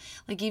 wow,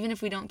 like, even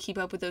if we don't keep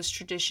up with those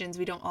traditions,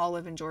 we don't all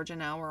live in Georgia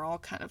now. We're all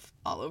kind of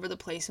all over the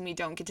place, and we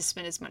don't get to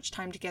spend as much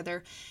time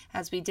together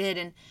as we did.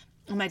 And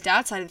on my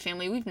dad's side of the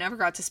family, we've never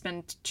got to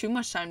spend too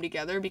much time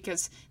together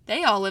because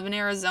they all live in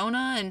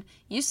Arizona and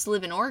used to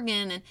live in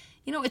Oregon. And,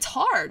 you know, it's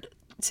hard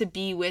to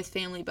be with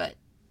family, but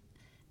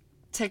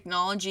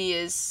technology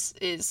is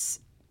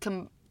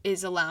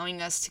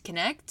allowing us to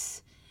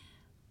connect.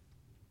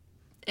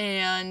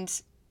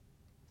 And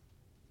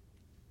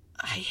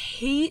I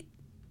hate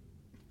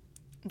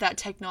that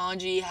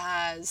technology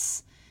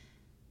has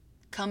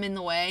come in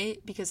the way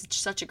because it's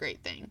such a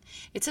great thing.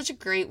 It's such a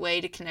great way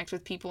to connect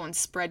with people and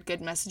spread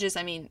good messages.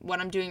 I mean, what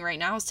I'm doing right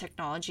now is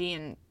technology,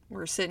 and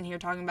we're sitting here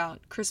talking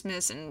about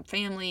Christmas and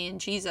family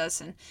and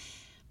Jesus, and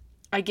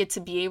I get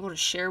to be able to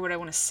share what I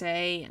want to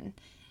say, and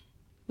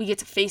we get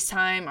to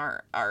FaceTime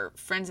our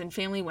friends and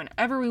family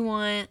whenever we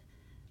want.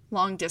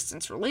 Long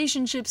distance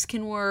relationships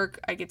can work.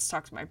 I get to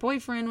talk to my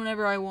boyfriend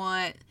whenever I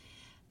want.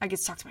 I get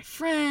to talk to my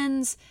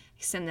friends.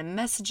 I send them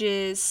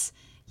messages.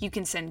 You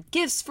can send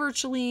gifts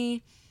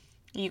virtually.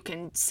 You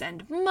can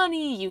send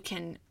money. You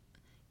can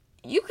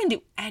you can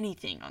do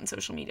anything on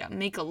social media,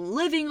 make a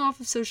living off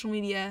of social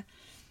media.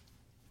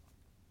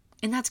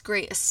 And that's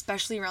great,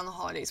 especially around the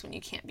holidays when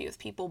you can't be with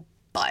people.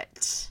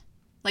 But,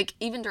 like,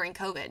 even during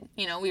COVID,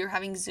 we were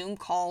having Zoom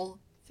call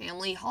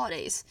family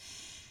holidays.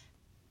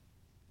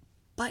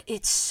 But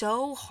it's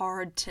so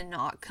hard to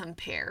not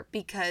compare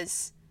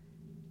because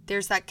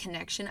there's that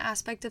connection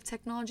aspect of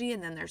technology,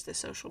 and then there's the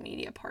social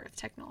media part of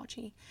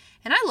technology.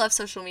 And I love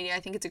social media. I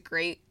think it's a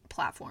great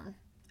platform.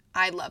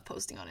 I love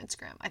posting on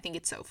Instagram. I think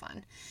it's so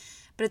fun.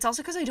 But it's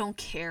also because I don't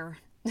care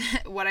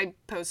what I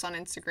post on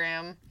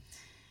Instagram.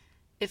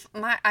 If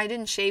I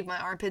didn't shave my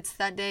armpits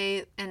that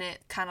day and it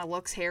kind of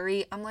looks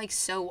hairy, I'm like,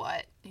 so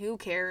what? Who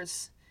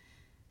cares?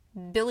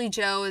 Billy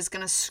Joe is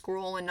going to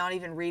scroll and not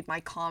even read my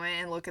comment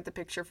and look at the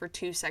picture for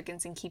 2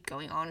 seconds and keep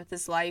going on with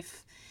his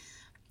life.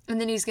 And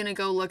then he's going to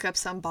go look up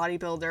some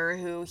bodybuilder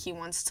who he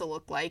wants to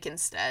look like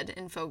instead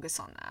and focus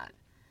on that.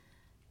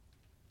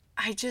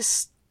 I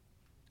just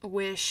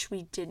wish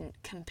we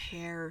didn't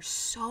compare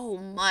so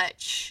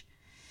much,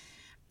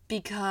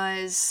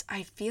 because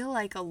I feel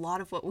like a lot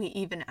of what we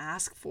even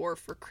ask for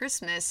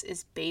Christmas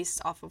is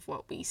based off of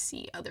what we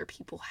see other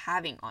people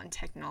having on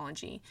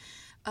technology.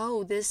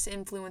 Oh, this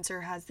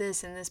influencer has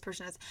this and this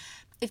person has.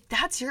 If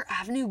that's your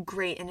avenue,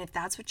 great. And if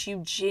that's what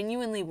you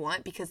genuinely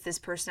want because this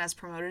person has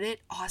promoted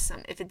it,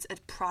 awesome. If it's a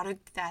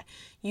product that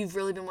you've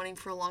really been wanting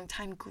for a long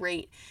time,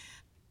 great.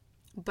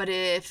 But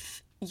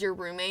if your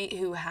roommate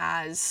who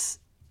has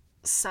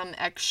some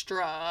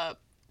extra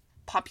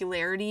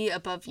popularity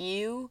above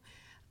you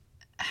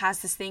has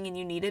this thing and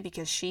you need it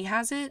because she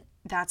has it,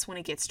 that's when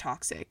it gets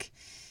toxic.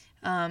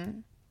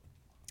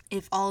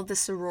 If all of the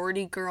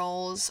sorority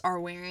girls are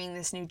wearing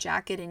this new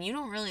jacket and you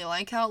don't really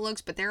like how it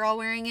looks, but they're all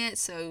wearing it,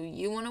 so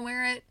you want to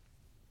wear it,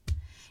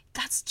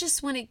 that's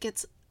just when it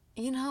gets,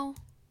 you know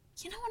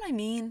what I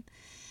mean?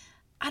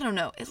 I don't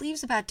know. It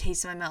leaves a bad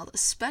taste in my mouth,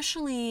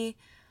 especially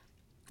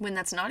when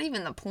that's not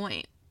even the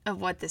point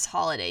of what this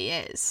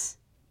holiday is.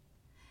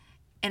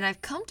 And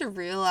I've come to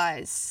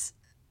realize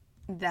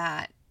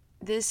that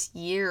this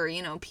year,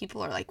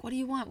 people are like, what do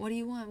you want? What do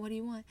you want? What do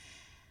you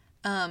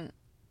want?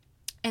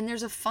 And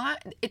there's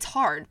it's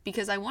hard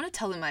because I want to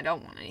tell them I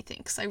don't want anything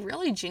because I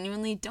really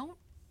genuinely don't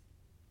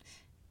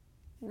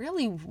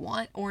really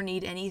want or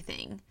need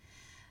anything.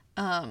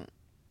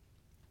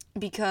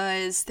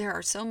 Because there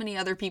are so many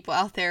other people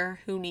out there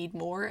who need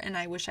more and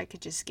I wish I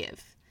could just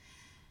give.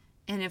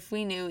 And if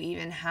we knew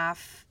even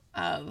half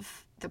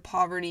of the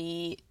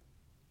poverty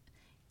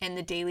and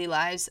the daily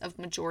lives of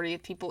majority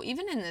of people,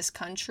 even in this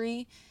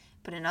country,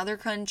 but in other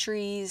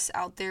countries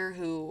out there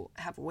who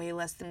have way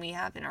less than we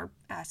have and are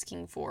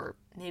asking for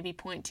maybe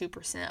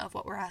 0.2% of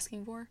what we're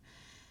asking for,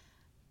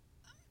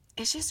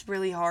 it's just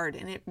really hard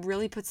and it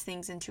really puts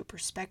things into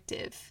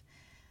perspective.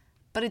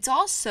 But it's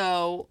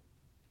also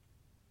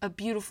a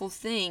beautiful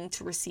thing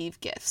to receive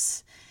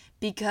gifts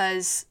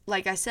because,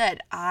 like I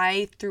said,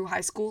 I, through high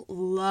school,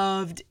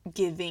 loved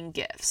giving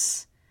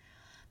gifts.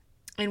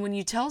 And when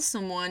you tell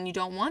someone you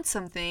don't want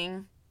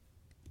something,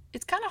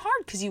 it's kind of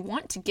hard because you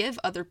want to give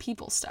other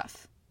people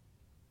stuff.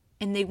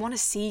 And they want to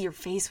see your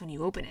face when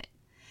you open it.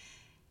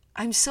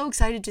 I'm so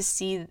excited to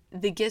see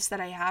the gifts that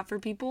I have for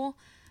people.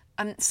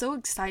 I'm so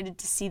excited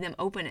to see them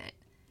open it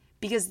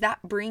because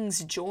that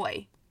brings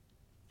joy.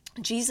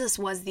 Jesus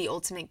was the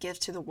ultimate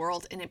gift to the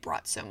world and it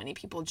brought so many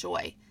people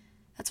joy.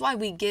 That's why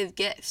we give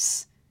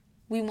gifts.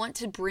 We want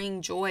to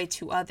bring joy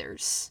to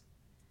others.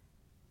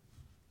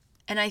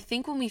 And I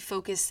think when we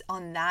focus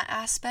on that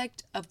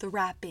aspect of the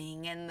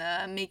wrapping and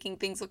the making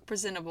things look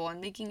presentable and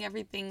making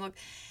everything look,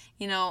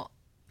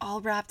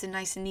 all wrapped and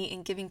nice and neat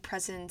and giving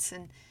presents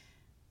and,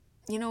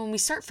 when we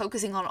start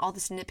focusing on all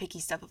this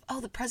nitpicky stuff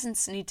of, the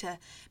presents need to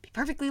be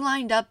perfectly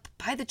lined up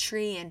by the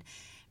tree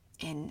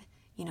and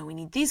we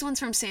need these ones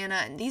from Santa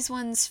and these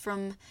ones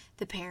from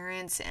the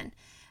parents and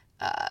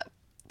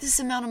this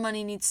amount of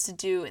money needs to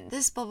do and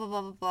this blah, blah,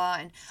 blah, blah, blah.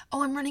 And,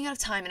 I'm running out of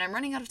time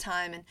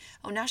and,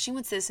 now she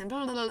wants this and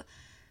blah, blah, blah.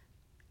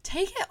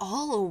 Take it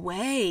all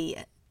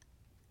away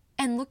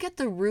and look at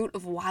the root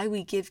of why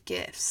we give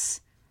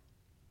gifts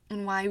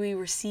and why we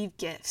receive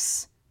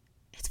gifts.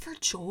 It's for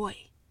joy.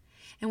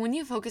 And when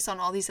you focus on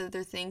all these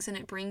other things and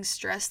it brings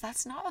stress,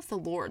 that's not of the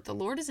Lord. The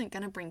Lord isn't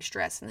going to bring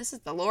stress. And this is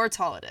the Lord's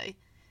holiday.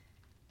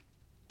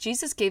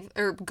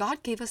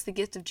 God gave us the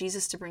gift of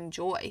Jesus to bring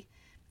joy.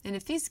 And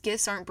if these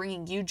gifts aren't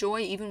bringing you joy,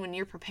 even when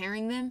you're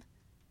preparing them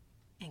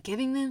and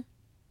giving them,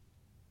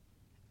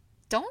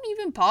 don't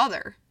even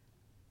bother.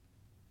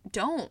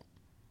 Don't.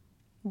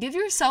 Give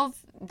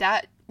yourself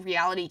that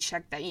reality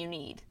check that you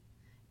need.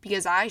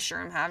 Because I sure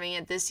am having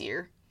it this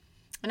year.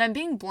 And I'm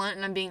being blunt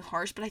and I'm being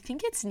harsh, but I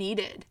think it's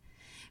needed.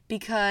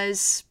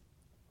 Because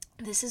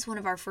this is one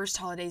of our first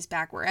holidays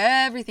back where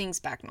everything's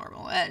back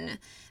normal. And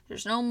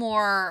there's no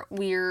more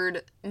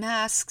weird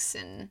masks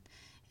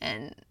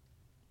and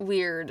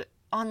weird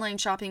online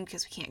shopping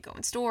because we can't go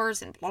in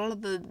stores and blah, blah,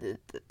 blah, blah,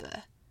 blah,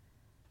 blah.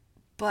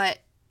 But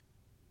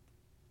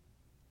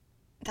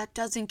that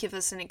doesn't give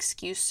us an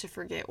excuse to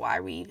forget why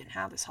we even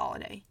have this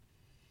holiday.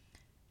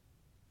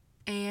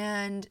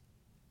 And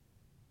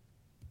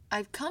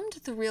I've come to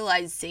the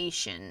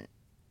realization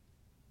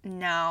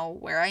now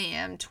where I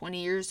am,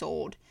 20 years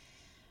old,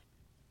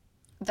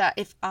 that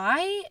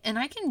and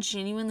I can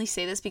genuinely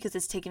say this because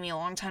it's taken me a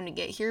long time to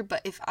get here,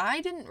 but if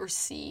I didn't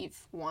receive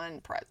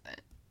one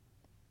present,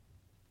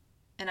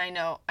 and I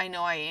know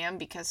I am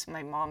because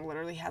my mom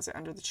literally has it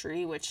under the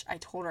tree, which I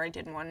told her I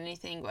didn't want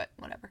anything, but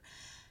whatever.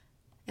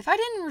 If I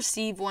didn't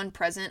receive one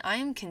present, I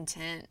am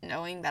content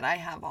knowing that I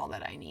have all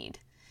that I need.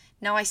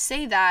 Now, I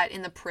say that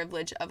in the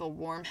privilege of a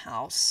warm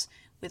house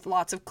with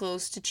lots of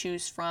clothes to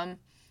choose from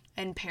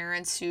and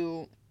parents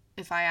who,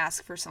 if I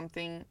ask for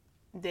something,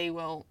 they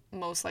will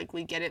most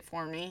likely get it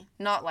for me.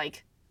 Not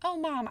like, oh,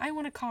 Mom, I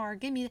want a car,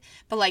 give me,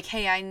 but like,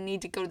 hey, I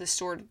need to go to the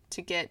store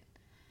to get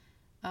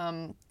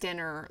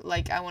dinner.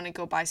 Like, I want to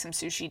go buy some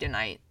sushi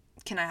tonight.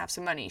 Can I have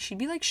some money? She'd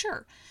be like,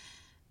 sure.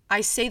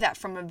 I say that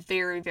from a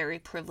very, very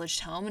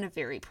privileged home and a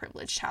very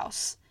privileged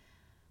house.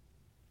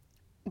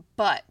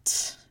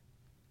 But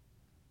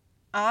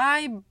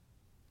I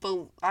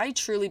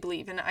truly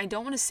believe, and I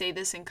don't want to say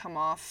this and come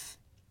off,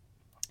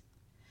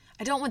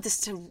 I don't want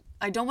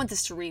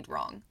this to read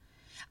wrong.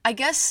 I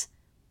guess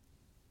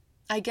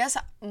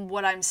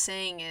what I'm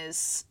saying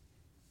is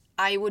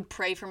I would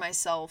pray for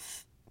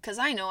myself, because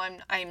I know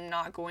I'm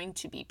not going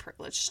to be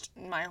privileged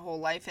my whole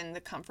life in the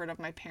comfort of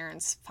my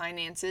parents'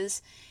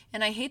 finances.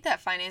 And I hate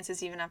that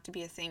finances even have to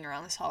be a thing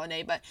around this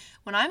holiday. But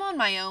when I'm on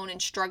my own and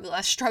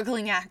a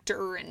struggling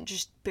actor and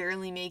just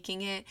barely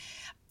making it,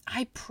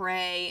 I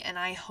pray and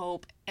I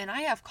hope and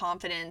I have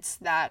confidence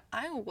that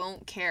I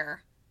won't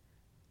care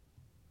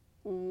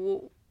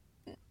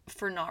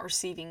for not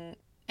receiving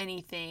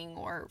anything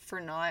or for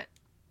not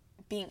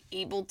being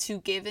able to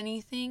give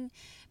anything,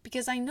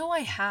 because I know I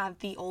have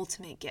the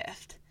ultimate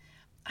gift.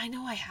 I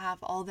know I have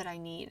all that I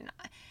need,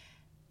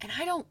 and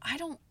I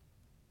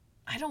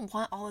don't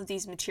want all of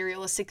these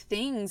materialistic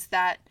things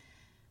that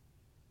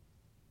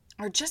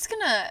are just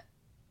gonna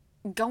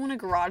go in a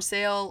garage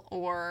sale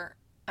or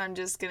I'm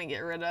just gonna get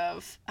rid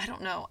of. I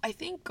don't know. I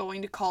think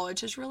going to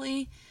college has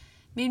really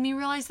made me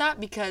realize that,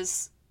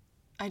 because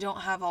I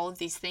don't have all of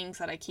these things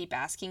that I keep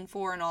asking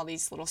for and all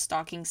these little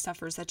stocking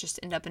stuffers that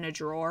just end up in a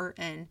drawer.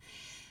 And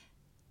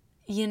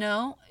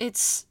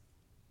it's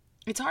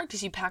hard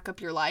because you pack up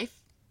your life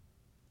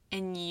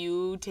and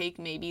you take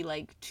maybe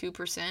like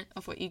 2%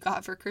 of what you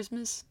got for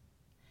Christmas.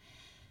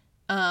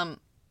 And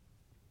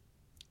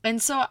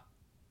so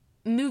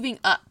moving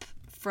up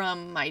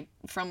from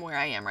where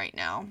I am right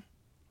now,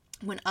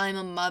 when I'm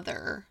a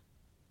mother,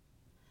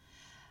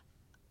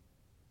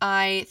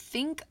 I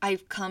think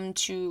I've come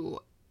to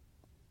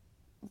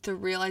the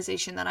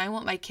realization that I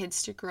want my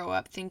kids to grow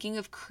up thinking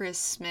of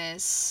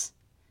Christmas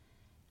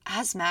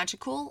as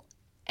magical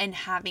and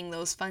having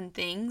those fun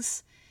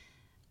things.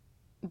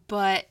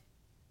 But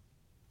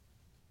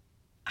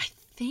I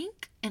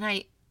think, and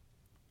I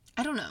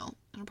don't know,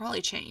 it'll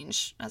probably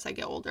change as I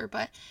get older,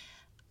 but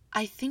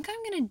I think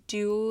I'm going to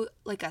do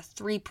like a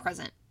 3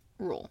 present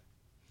rule.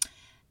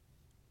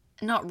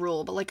 Not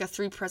rule, but like a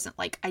 3 present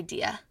like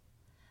idea.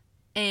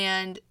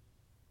 And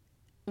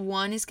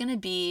one is going to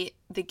be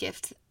the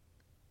gift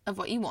of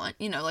what you want,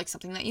 like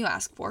something that you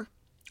ask for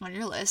on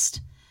your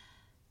list.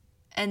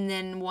 And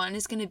then one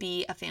is going to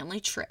be a family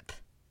trip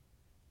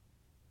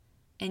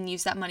and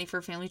use that money for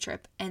a family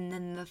trip. And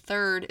then the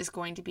third is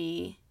going to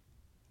be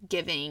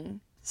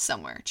giving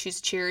somewhere. Choose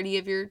a charity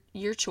of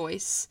your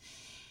choice,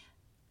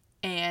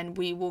 and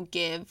we will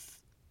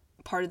give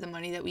part of the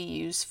money that we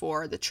use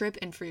for the trip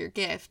and for your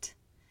gift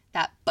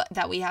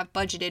that we have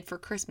budgeted for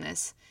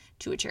Christmas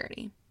to a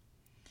charity.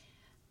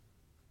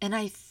 And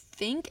I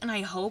think, and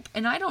I hope,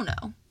 and I don't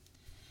know,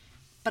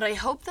 but I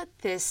hope that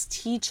this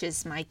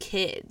teaches my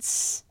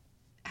kids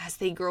as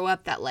they grow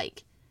up that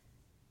like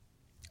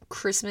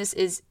Christmas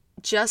is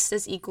just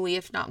as equally,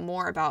 if not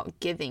more, about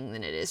giving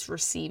than it is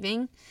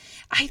receiving.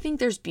 I think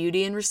there's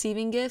beauty in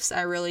receiving gifts.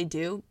 I really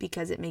do,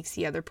 because it makes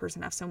the other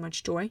person have so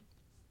much joy.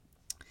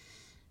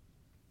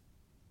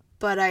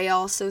 But I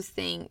also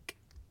think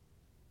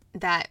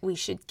that we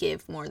should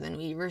give more than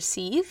we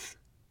receive.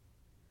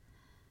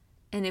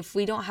 And if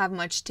we don't have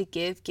much to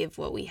give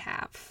what we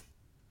have.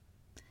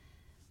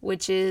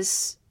 Which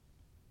is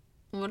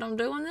what I'm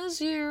doing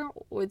this year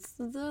with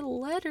the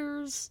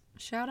letters.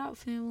 Shout out,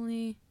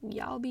 family.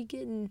 Y'all be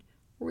getting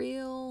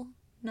real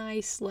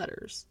nice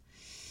letters.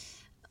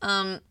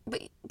 But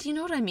do you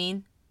know what I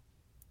mean?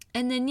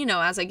 And then,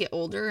 as I get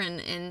older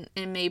and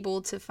am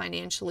able to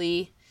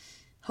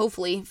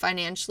hopefully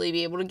financially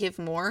be able to give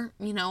more,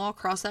 I'll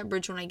cross that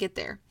bridge when I get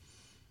there.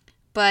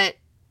 But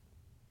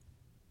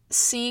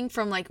seeing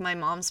from like my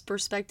mom's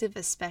perspective,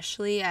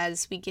 especially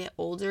as we get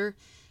older,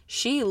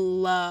 she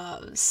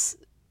loves,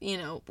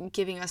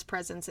 giving us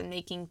presents and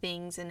making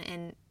things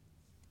and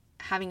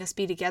having us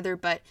be together.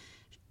 But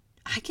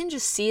I can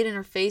just see it in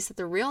her face that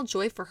the real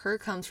joy for her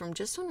comes from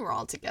just when we're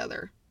all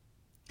together.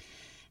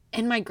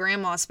 And my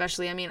grandma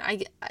especially,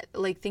 I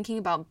like thinking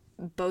about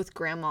both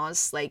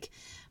grandmas, like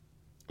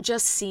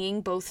just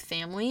seeing both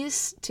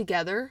families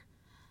together.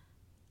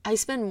 I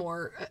spend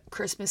more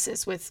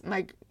Christmases with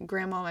my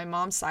grandma on my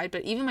mom's side,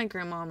 but even my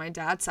grandma on my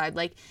dad's side,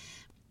 like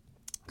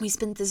we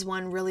spent this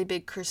one really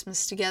big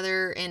Christmas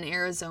together in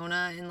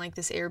Arizona in like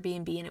this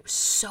Airbnb, and it was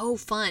so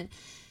fun.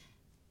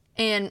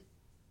 And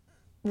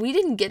we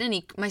didn't get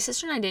any, my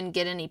sister and I didn't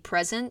get any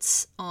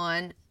presents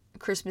on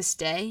Christmas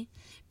Day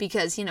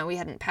because, you know, we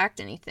hadn't packed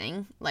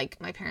anything.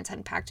 Like, my parents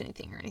hadn't packed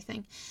anything or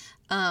anything.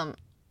 And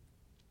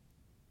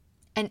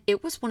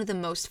it was one of the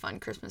most fun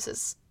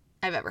Christmases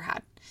I've ever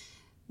had.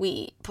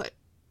 We put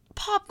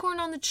popcorn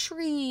on the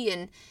tree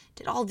and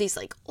did all these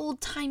like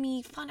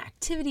old-timey fun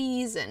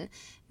activities and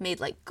made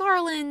like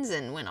garlands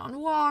and went on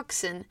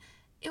walks, and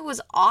it was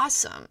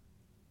awesome.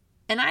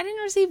 And I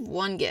didn't receive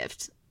one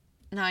gift.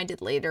 No, I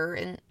did later,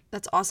 and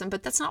that's awesome,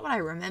 but that's not what I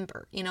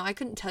remember. You know, I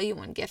couldn't tell you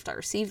one gift I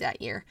received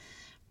that year,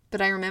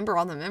 but I remember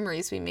all the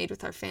memories we made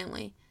with our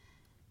family.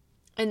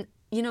 And,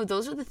 you know,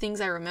 those are the things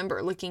I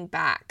remember looking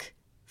back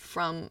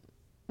from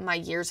my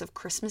years of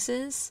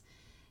Christmases,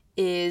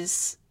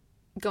 is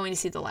going to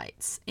see the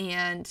lights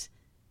and,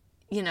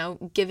 you know,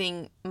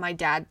 giving my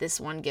dad this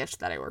one gift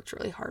that I worked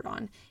really hard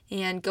on,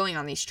 and going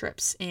on these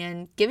trips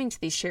and giving to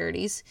these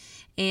charities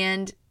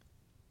and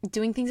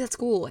doing things at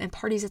school and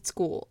parties at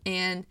school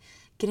and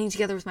getting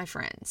together with my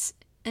friends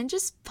and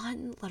just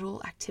fun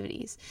little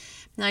activities.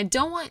 Now, I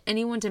don't want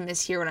anyone to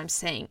mishear what I'm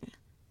saying.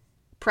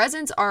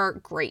 Presents are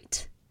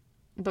great,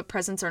 but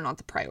presents are not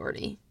the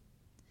priority.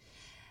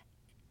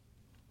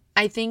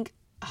 I think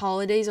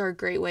holidays are a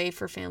great way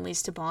for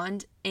families to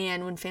bond,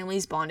 and when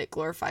families bond, it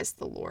glorifies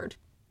the Lord.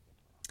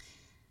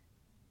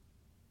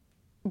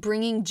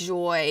 Bringing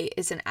joy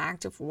is an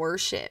act of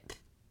worship.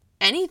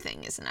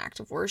 Anything is an act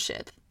of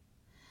worship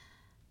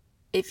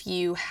if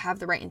you have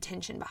the right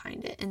intention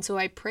behind it. And so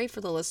I pray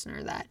for the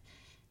listener that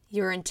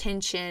your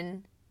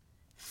intention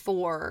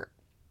for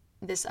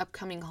this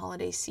upcoming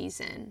holiday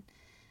season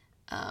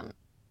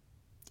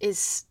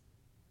is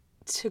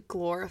to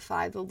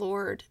glorify the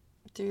Lord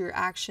through your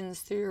actions,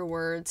 through your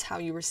words, how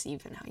you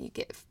receive and how you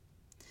give.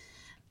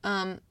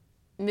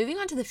 Moving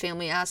on to the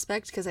family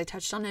aspect, because I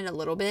touched on it a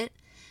little bit.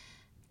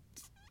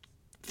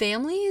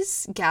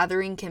 Families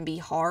gathering can be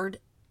hard.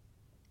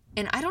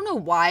 And I don't know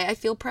why I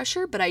feel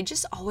pressure, but I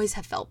just always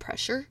have felt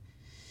pressure.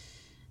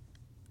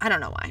 I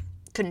don't know why.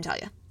 Couldn't tell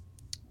you.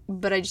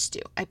 But I just do.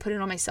 I put it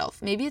on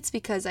myself. Maybe it's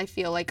because I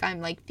feel like I'm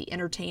like the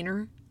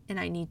entertainer and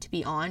I need to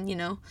be on, you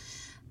know.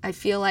 I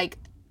felt like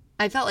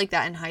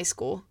that in high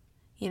school.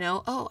 You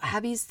know, oh,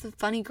 Abby's the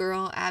funny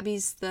girl.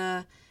 Abby's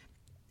the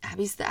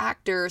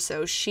actor,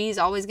 so she's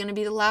always going to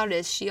be the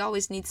loudest. She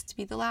always needs to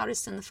be the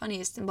loudest and the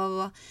funniest and blah, blah,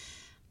 blah.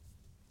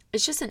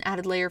 It's just an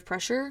added layer of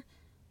pressure.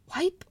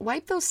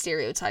 Wipe those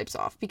stereotypes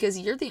off, because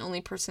you're the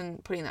only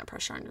person putting that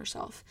pressure on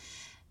yourself.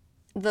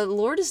 The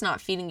Lord is not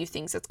feeding you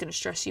things that's going to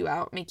stress you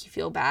out, make you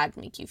feel bad,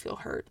 make you feel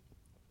hurt.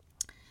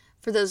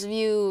 For those of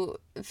you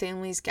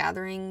families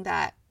gathering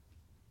that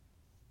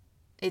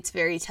it's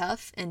very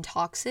tough and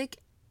toxic,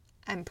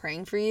 I'm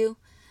praying for you.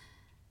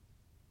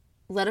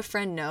 Let a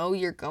friend know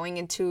you're going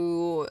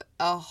into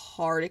a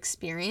hard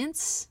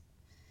experience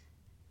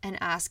and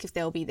ask if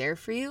they'll be there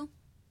for you.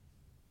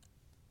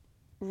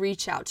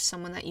 Reach out to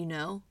someone that you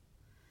know.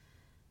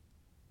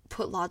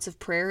 Put lots of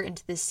prayer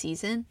into this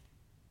season.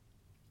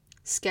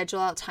 Schedule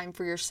out time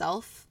for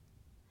yourself.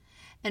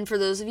 And for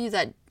those of you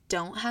that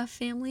don't have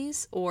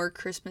families, or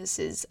Christmas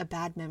is a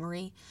bad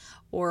memory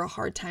or a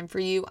hard time for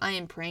you, I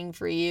am praying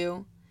for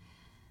you.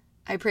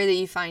 I pray that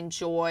you find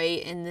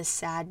joy in the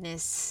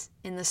sadness,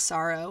 in the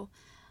sorrow.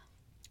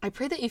 I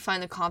pray that you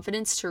find the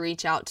confidence to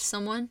reach out to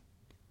someone,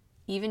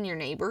 even your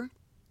neighbor.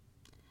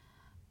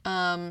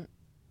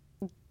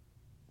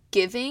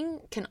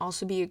 Giving can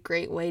also be a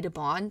great way to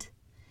bond.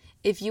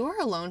 If you are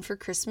alone for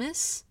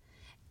Christmas,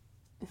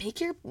 make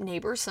your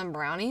neighbor some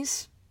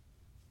brownies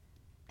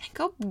and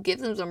go give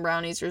them some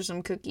brownies or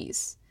some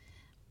cookies.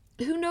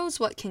 Who knows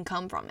what can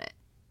come from it,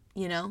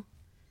 you know?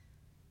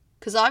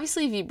 Because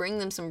obviously if you bring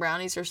them some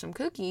brownies or some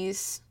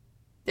cookies,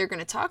 they're going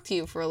to talk to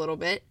you for a little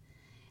bit,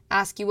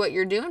 ask you what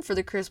you're doing for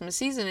the Christmas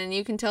season, and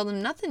you can tell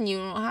them nothing. You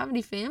don't have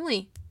any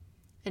family.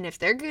 And if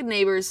they're good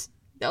neighbors,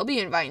 they'll be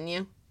inviting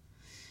you.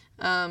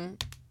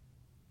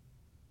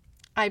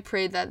 I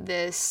pray that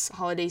this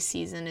holiday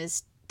season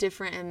is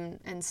different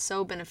and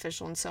so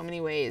beneficial in so many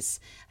ways.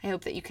 I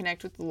hope that you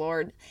connect with the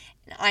Lord.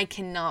 And I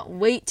cannot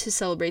wait to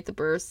celebrate the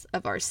birth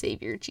of our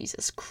Savior,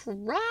 Jesus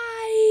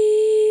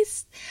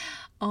Christ,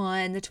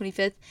 on the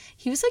 25th.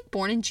 He was like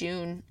born in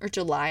June or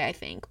July, I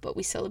think, but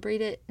we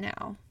celebrate it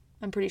now.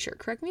 I'm pretty sure.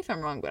 Correct me if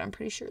I'm wrong, but I'm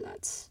pretty sure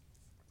that's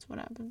what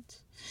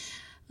happens.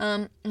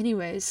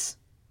 Anyways,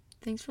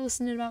 thanks for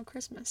listening about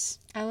Christmas.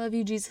 I love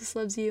you. Jesus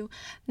loves you.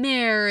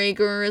 Merry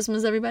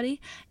Christmas,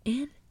 everybody.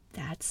 And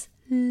that's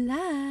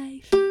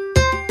life.